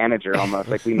silent manager almost.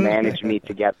 Like we manage me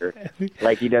together.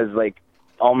 Like he does like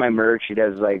all my merch. He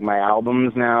does like my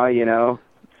albums now. You know,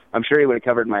 I'm sure he would have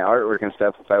covered my artwork and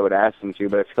stuff if I would ask him to.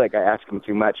 But I feel like I ask him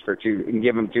too much and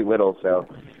give him too little. So,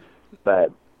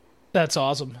 but that's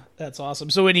awesome. That's awesome.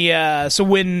 So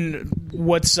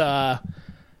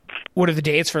what are the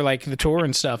dates for like the tour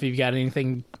and stuff? You've got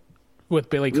anything with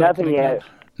Billy Cook? Nothing yet.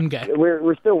 Okay.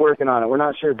 We're still working on it. We're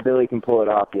not sure if Billy can pull it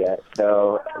off yet,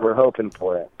 so we're hoping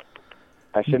for it.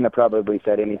 I shouldn't have probably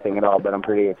said anything at all, but I'm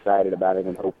pretty excited about it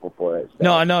and hopeful for it.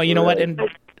 So no, you know what? And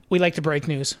we like to break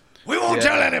news. We won't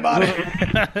tell anybody.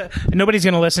 Nobody's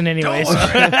going to listen anyways.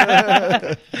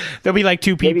 There'll be like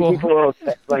two people. Maybe people will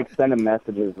like send him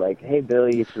messages like, "Hey,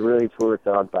 Billy, you should really tour with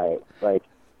Dogbite." Like,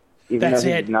 even though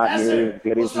he's not nearly as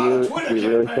good as you, we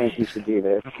really think you should do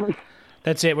this.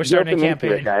 That's it. We're starting a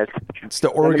campaign. It, guys. It's the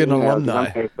Oregon alumni. On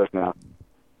Facebook now.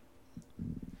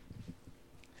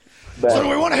 So do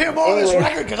we want to hear more of this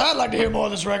record? Because I'd like to hear more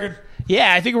of this record.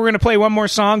 Yeah, I think we're going to play one more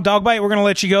song. Dogbite, we're going to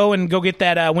let you go and go get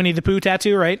that Winnie the Pooh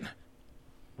tattoo, right?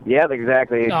 Yeah,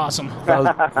 exactly. Awesome.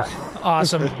 Oh,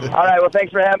 Awesome. All right, well,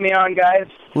 thanks for having me on, guys.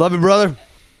 love you, brother.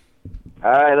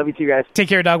 All right, love you too, guys. Take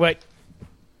care, Dogwhite.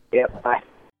 Yep, bye.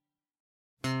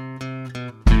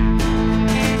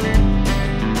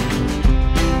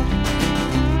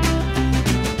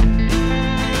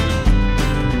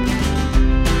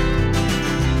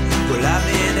 Well, I've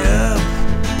been up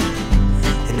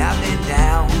and I've been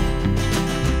down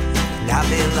and I've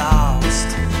been lost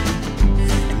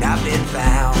and I've been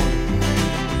found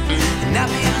and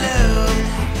I've been loved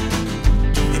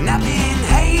and I've been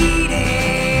hated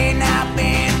and I've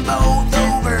been both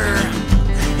over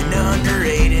and under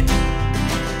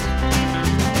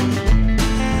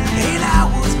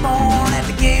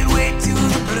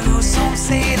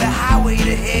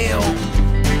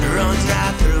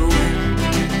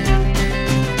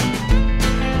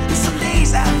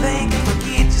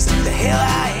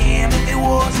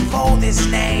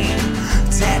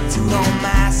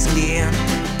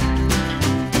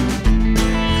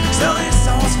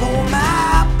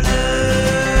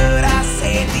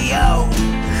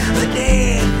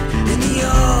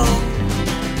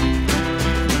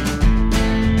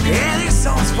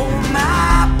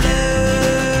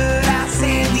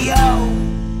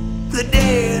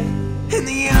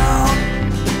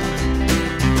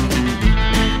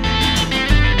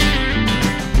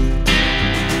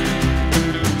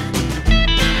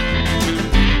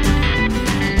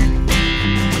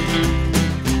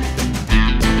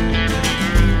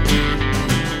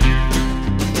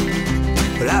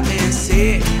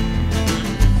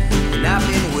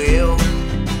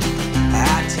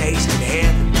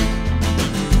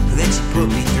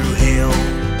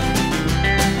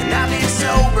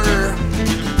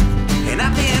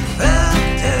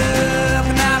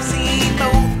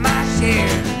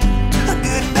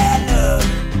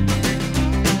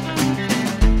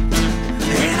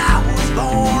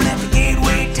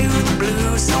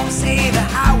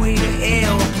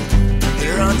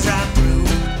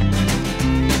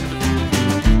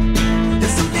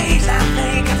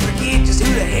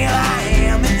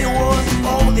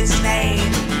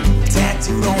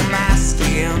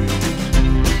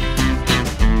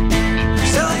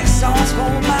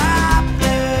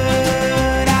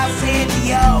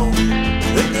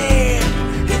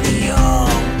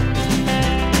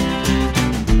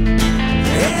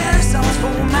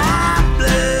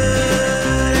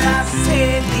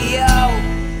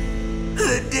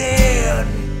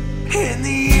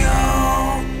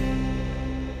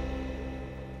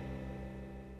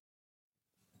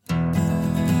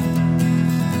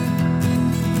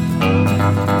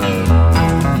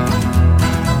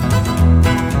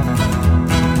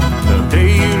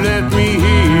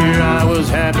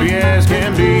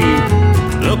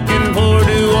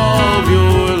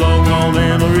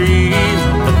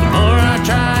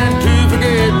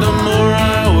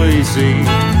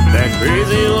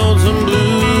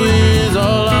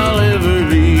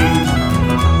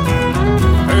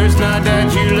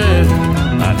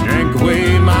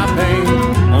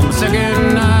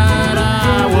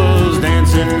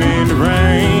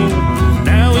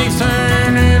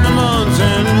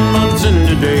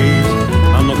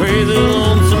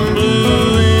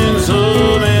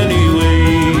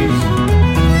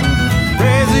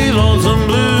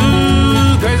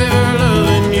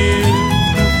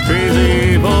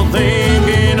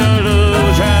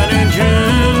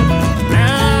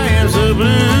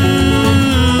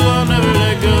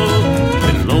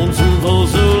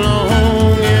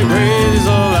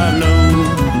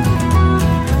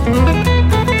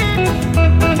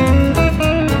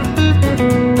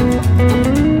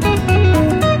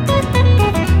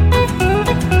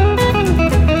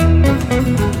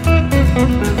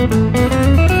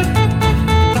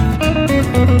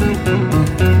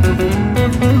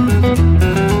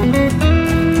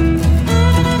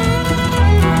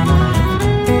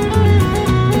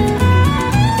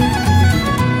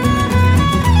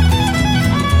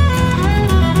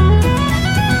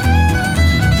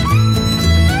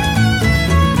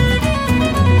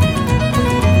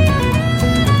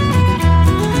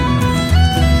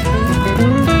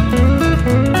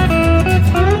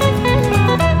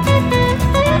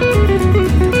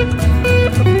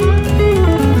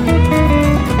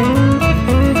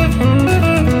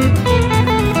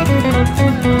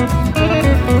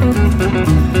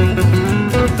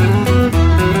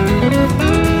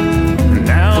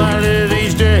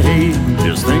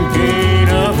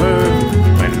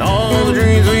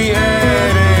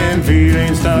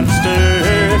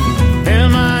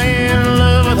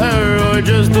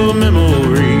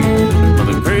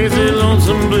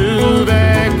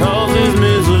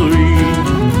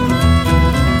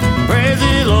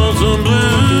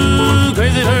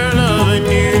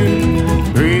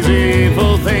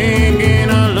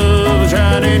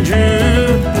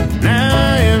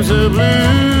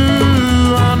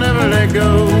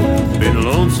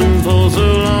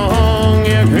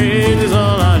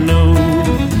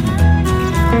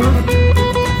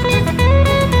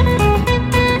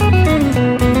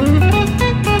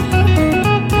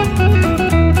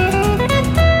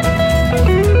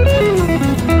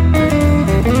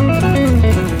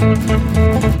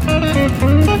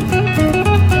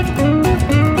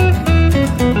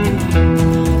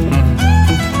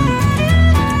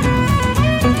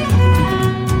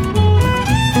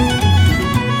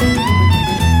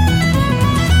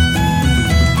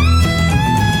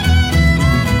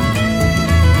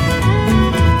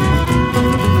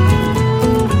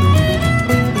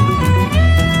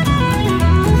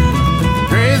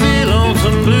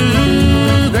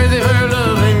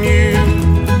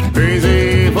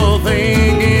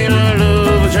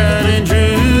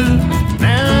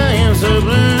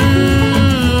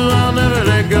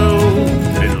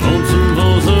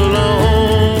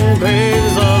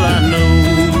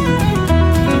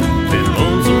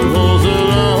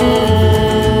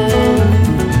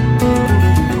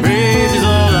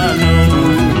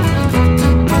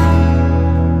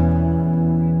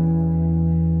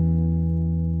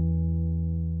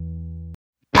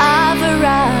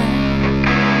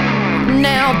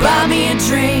Now buy me a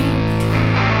drink.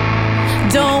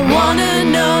 Don't wanna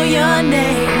know your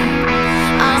name.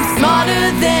 I'm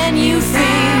smarter than you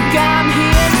think. I'm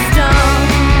here stung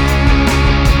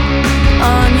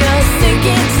on your sick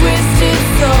and twisted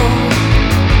soul.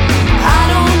 I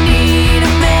don't need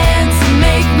a man to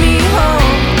make me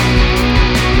whole.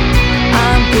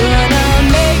 I'm gonna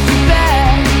make you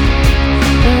back.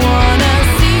 Wanna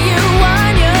see you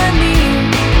on your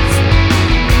knees.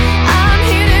 I'm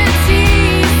here to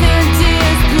tease and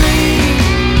displease.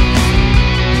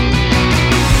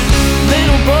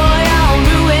 Little boy, I'll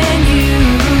ruin you,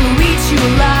 eat you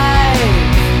alive.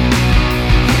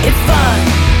 It's fun.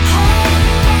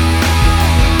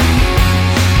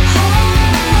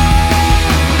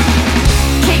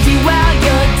 Kick you while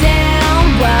you're down,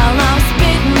 while I'm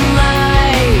spitting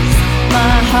lies.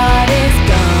 My heart is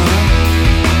gone.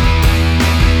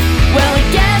 Well, I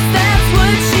guess that's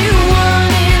what you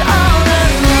wanted all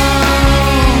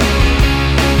along.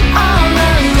 All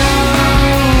along.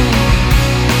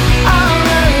 All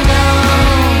along.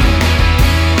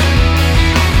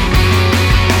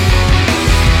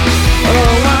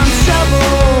 Oh, I'm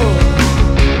troubled,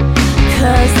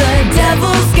 'cause the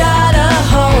devil's got a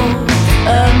hold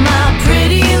of my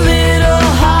pretty little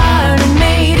heart and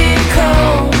made it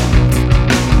cold.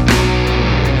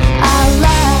 I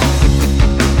laugh,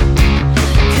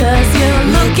 'cause you're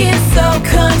looking so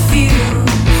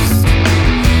confused.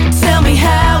 Tell me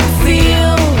how it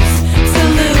feels to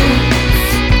lose.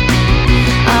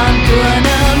 I'm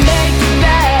gonna make you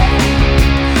back.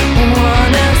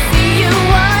 Wanna see you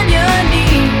on your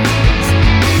knees.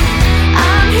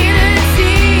 I'm here to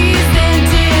tease and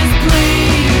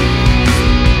displease.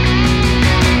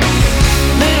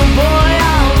 Little boy,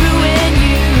 I'll ruin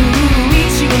you,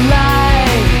 eat you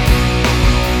alive.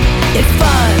 It's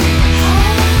fun.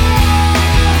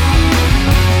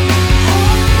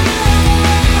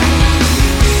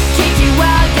 Kick you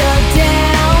while you're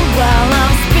down, while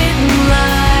I'm spitting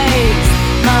lies.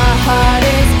 My heart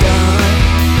is gone.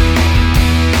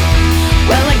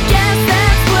 Well, I guess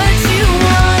that's what you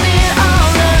wanted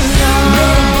all along.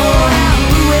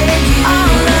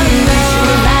 All along.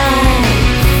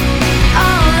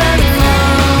 All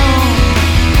along.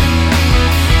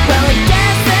 Well, I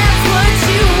guess that's what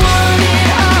you wanted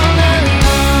all along.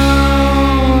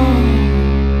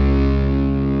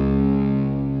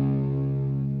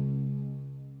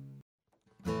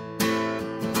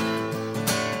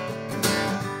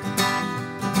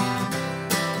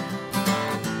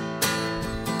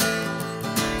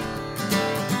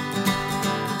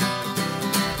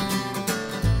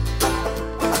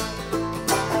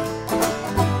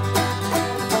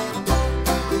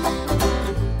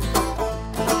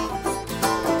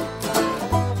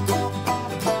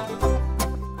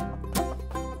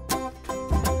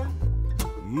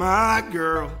 My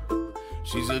girl,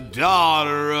 she's a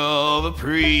daughter of a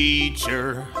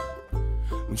preacher.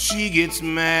 When she gets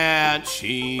mad,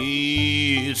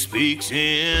 she speaks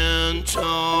in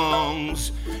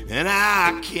tongues, and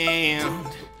I can't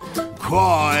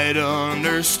quite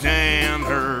understand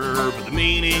her, but the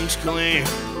meaning's clear,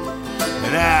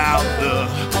 and out the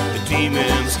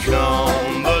demons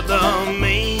come, but the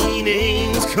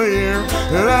meaning's clear,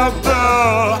 and out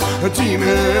the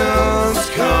demons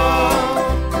come.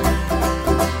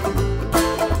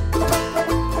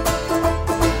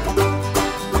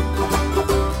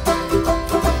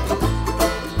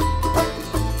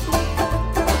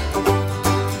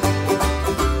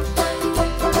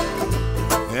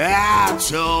 I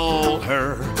told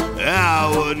her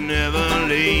I would never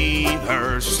leave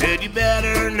her. She said, you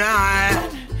better not,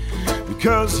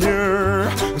 because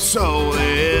your soul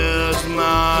is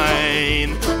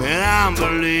mine. And I'm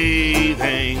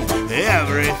believing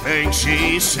everything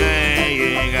she's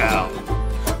saying.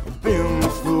 I've been a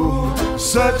fool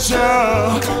such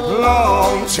a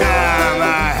long time.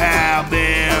 I have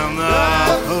been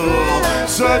the fool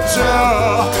such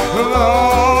a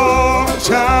long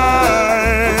time.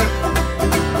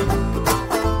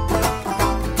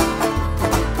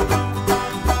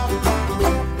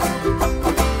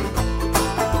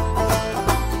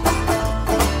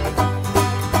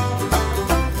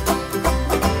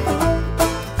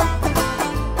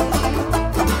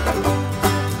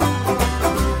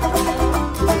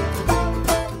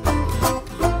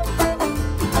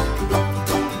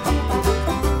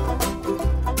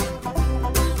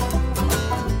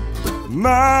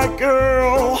 My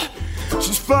girl,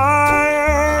 she's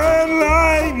fire and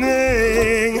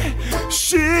lightning.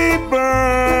 She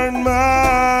burned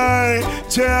my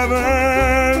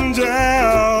tavern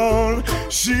down.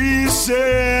 She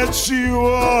said she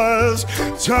was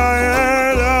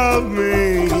tired of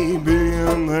me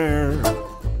being there.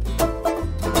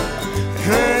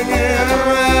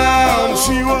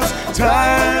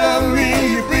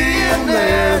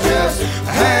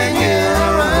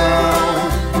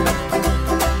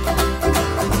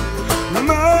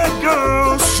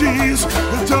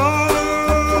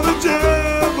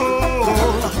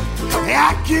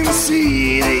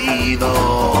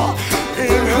 evil.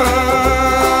 In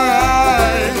her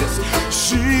eyes,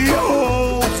 she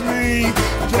holds me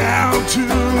down to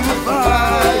the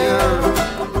fire.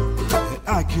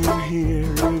 I can hear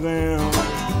them.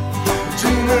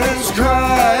 Demons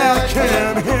cry, I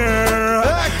can hear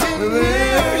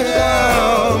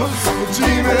them.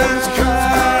 Demons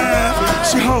cry,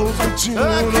 she holds me to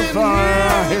the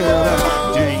fire.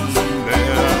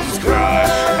 Demons cry,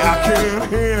 I can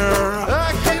hear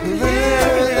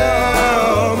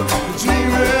them.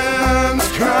 Demons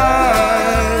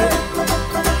cry.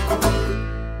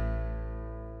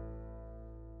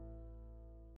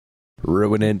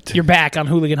 Ruin it. You're back on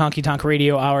Hooligan Honky Tonk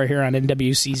Radio Hour here on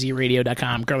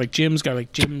NWCZRadio.com. Garlic Jim's,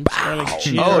 Garlic Jim's, Garlic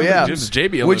Jim's. Oh, yeah. Jim's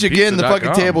JBL Which, again, the fucking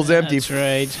pizza.com. table's empty. That's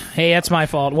right. Hey, that's my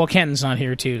fault. Well, Kenton's not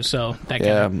here too, so that guy,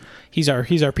 Yeah. he's our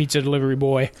pizza delivery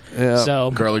boy. Yeah. So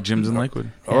Garlic Jim's in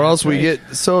Lakewood. Or else we right.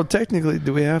 get... So, technically,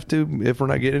 do we have to, if we're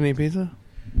not getting any pizza?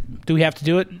 do we have to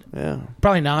do it? Yeah.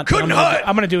 Probably not. Couldn't hurt.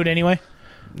 I'm gonna do it anyway,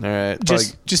 All right.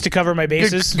 just to cover my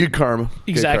bases. Good karma.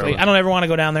 Exactly. Good I karma. don't ever want to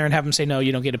go down there and have them say no,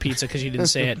 you don't get a pizza because you didn't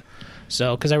say it.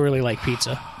 So, because I really like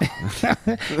pizza.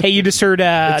 Hey, you just heard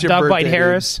It's your Dogbite birthday,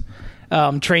 Harris,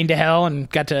 Trained to Hell, and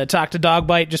got to talk to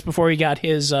Dogbite just before he got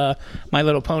his My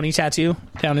Little Pony tattoo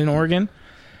down in Oregon.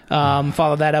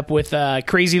 Followed that up with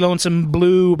Crazy Lonesome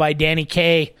Blue by Danny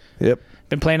Kaye. Yep.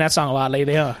 Been playing that song a lot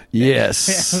lately, huh?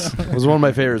 Yes. It was one of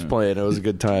my favorites playing. It was a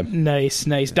good time. Nice.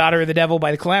 Daughter of the Devil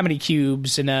by the Calamity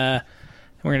Cubes. And we're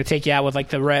going to take you out with like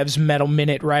the Revs Metal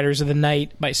Minute Riders of the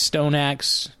Night by Stone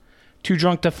Axe. Too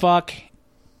Drunk to Fuck,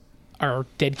 our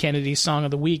Dead Kennedys song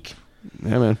of the week.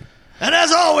 Yeah, man. And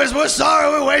as always, we're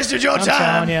sorry we wasted your I'm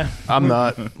time. telling you. I'm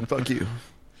not. Fuck you.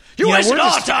 You Yeah, wasted we're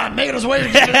our just- time making us wait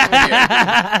to get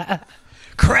it.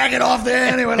 Crack it off there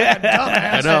anyway like a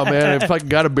dumbass. I know, man. I fucking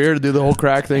got a beer to do the whole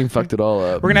crack thing. Fucked it all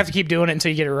up. We're going to have to keep doing it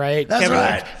until you get it right. That's Kevin,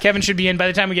 right. Kevin should be in, by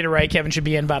the time we get it right, Kevin should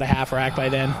be in about a half rack by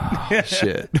then.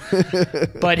 Shit.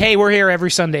 But hey, we're here every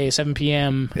Sunday, 7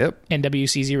 p.m. Yep.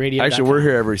 NWCZ Radio. Actually, we're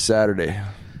here every Saturday.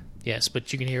 Yes,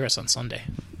 but you can hear us on Sunday.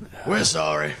 We're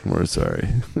sorry. We're sorry.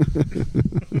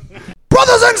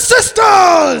 Brothers and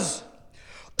sisters,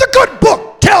 the good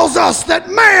book tells us that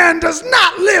man does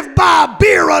not live by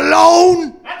beer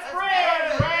alone. That's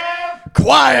right,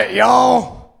 Quiet,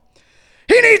 y'all.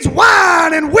 He needs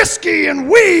wine and whiskey and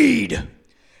weed.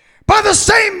 By the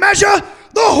same measure,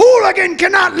 the hooligan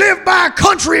cannot live by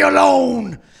country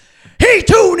alone. He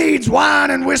too needs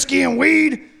wine and whiskey and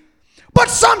weed. But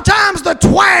sometimes the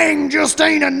twang just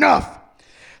ain't enough.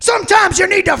 Sometimes you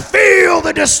need to feel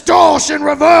the distortion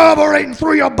reverberating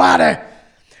through your body.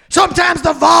 Sometimes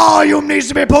the volume needs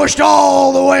to be pushed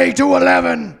all the way to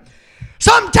 11.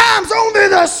 Sometimes only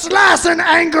the slicing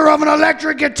anger of an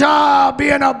electric guitar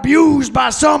being abused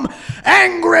by some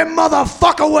angry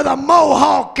motherfucker with a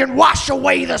mohawk can wash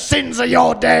away the sins of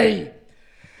your day.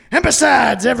 And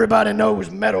besides, everybody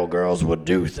knows metal girls would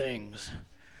do things.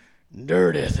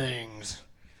 Dirty things.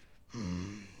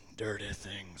 Dirty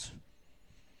things.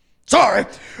 Sorry.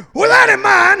 With that in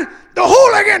mind, the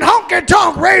Hooligan Honky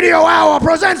Tonk Radio Hour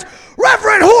presents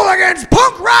Reverend Hooligan's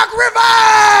Punk Rock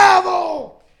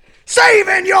Revival!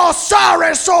 Saving your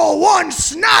sorry soul one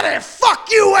snotty fuck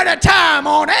you at a time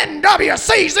on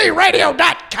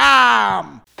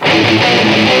NWCZRadio.com!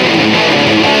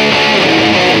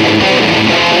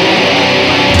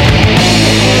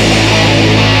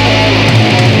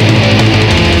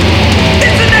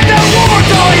 It's an act of war,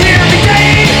 all here every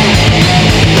day.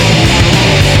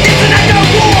 It's an act of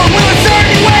war with a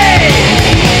certain way.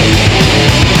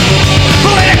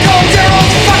 Political zeros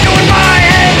fucking with my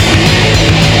head.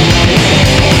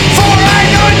 For I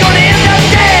know I'm gonna end up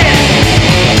dead.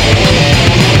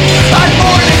 I was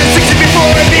born in the 60s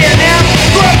before in Vietnam.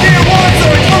 Grew up near war, so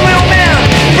it's a little man.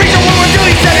 Preacher woman till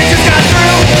he said it just got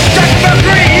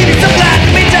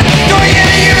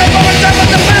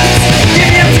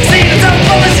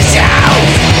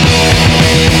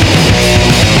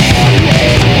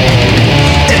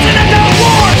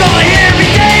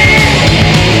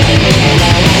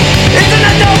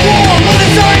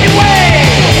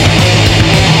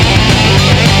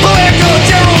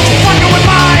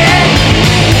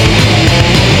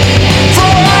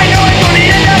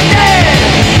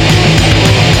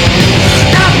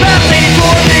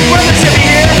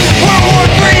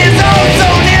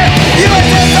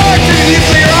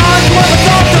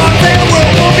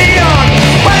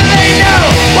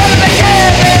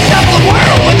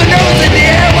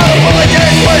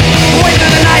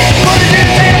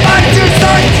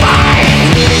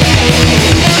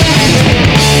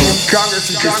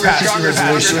Fascist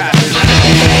Revolution.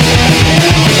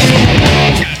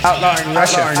 Outlawing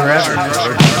Russia forever.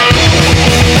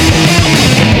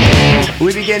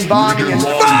 We begin bombing in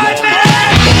 5 minutes!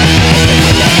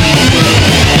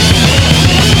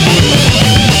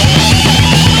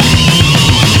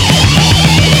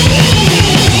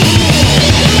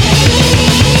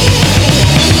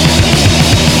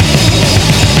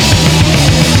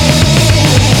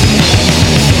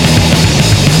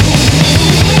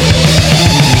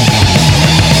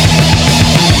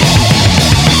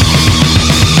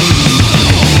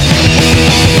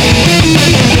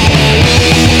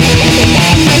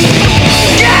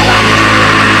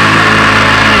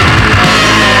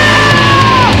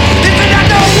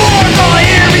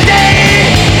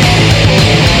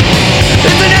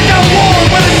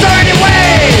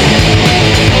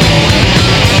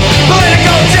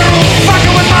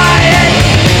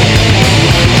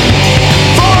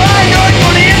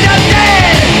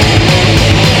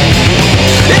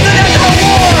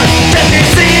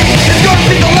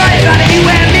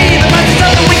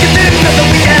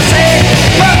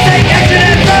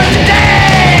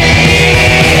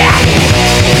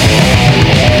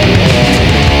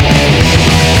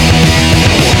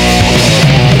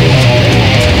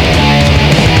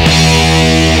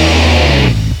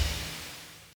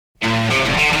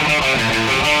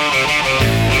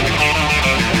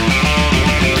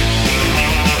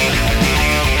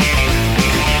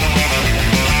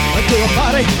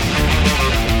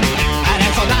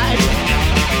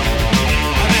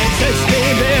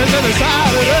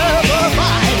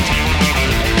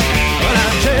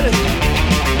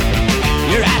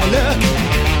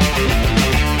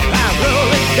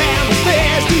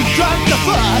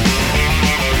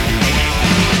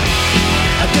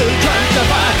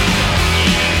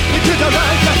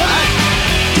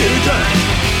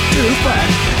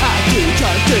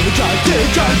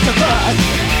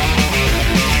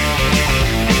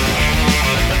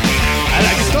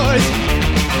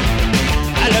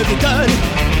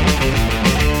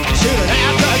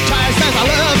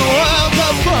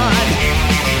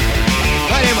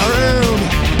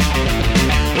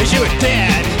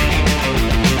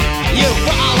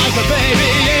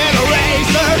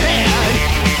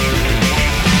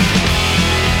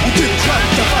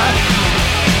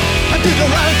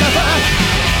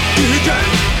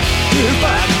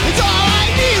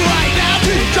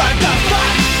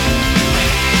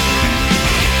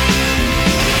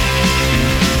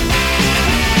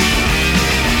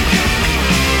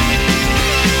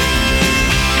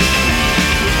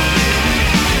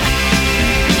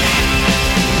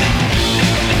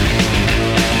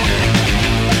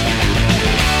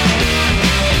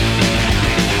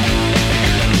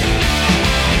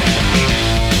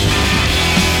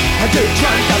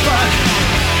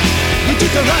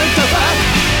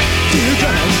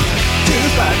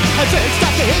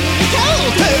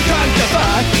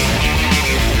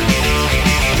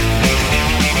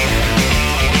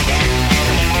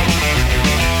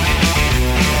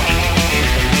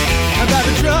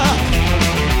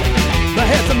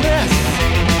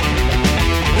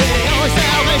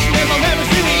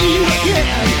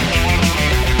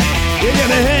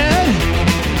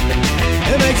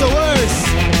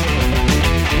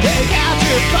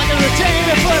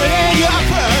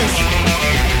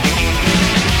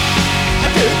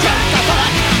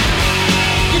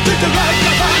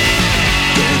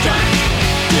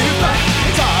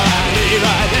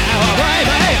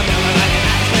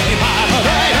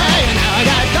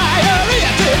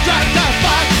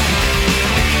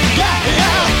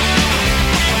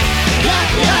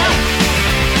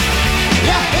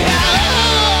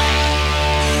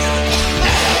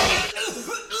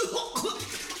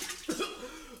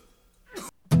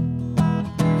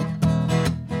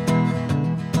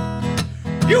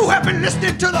 You have been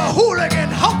listening to the Hooligan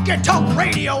Honky Tonk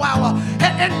Radio Hour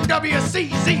at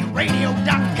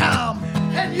NWCZRadio.com,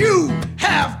 and you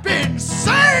have been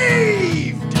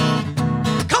saved!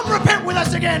 Come repent with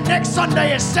us again next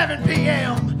Sunday at 7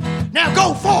 p.m. Now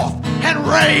go forth and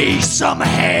raise some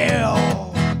hell!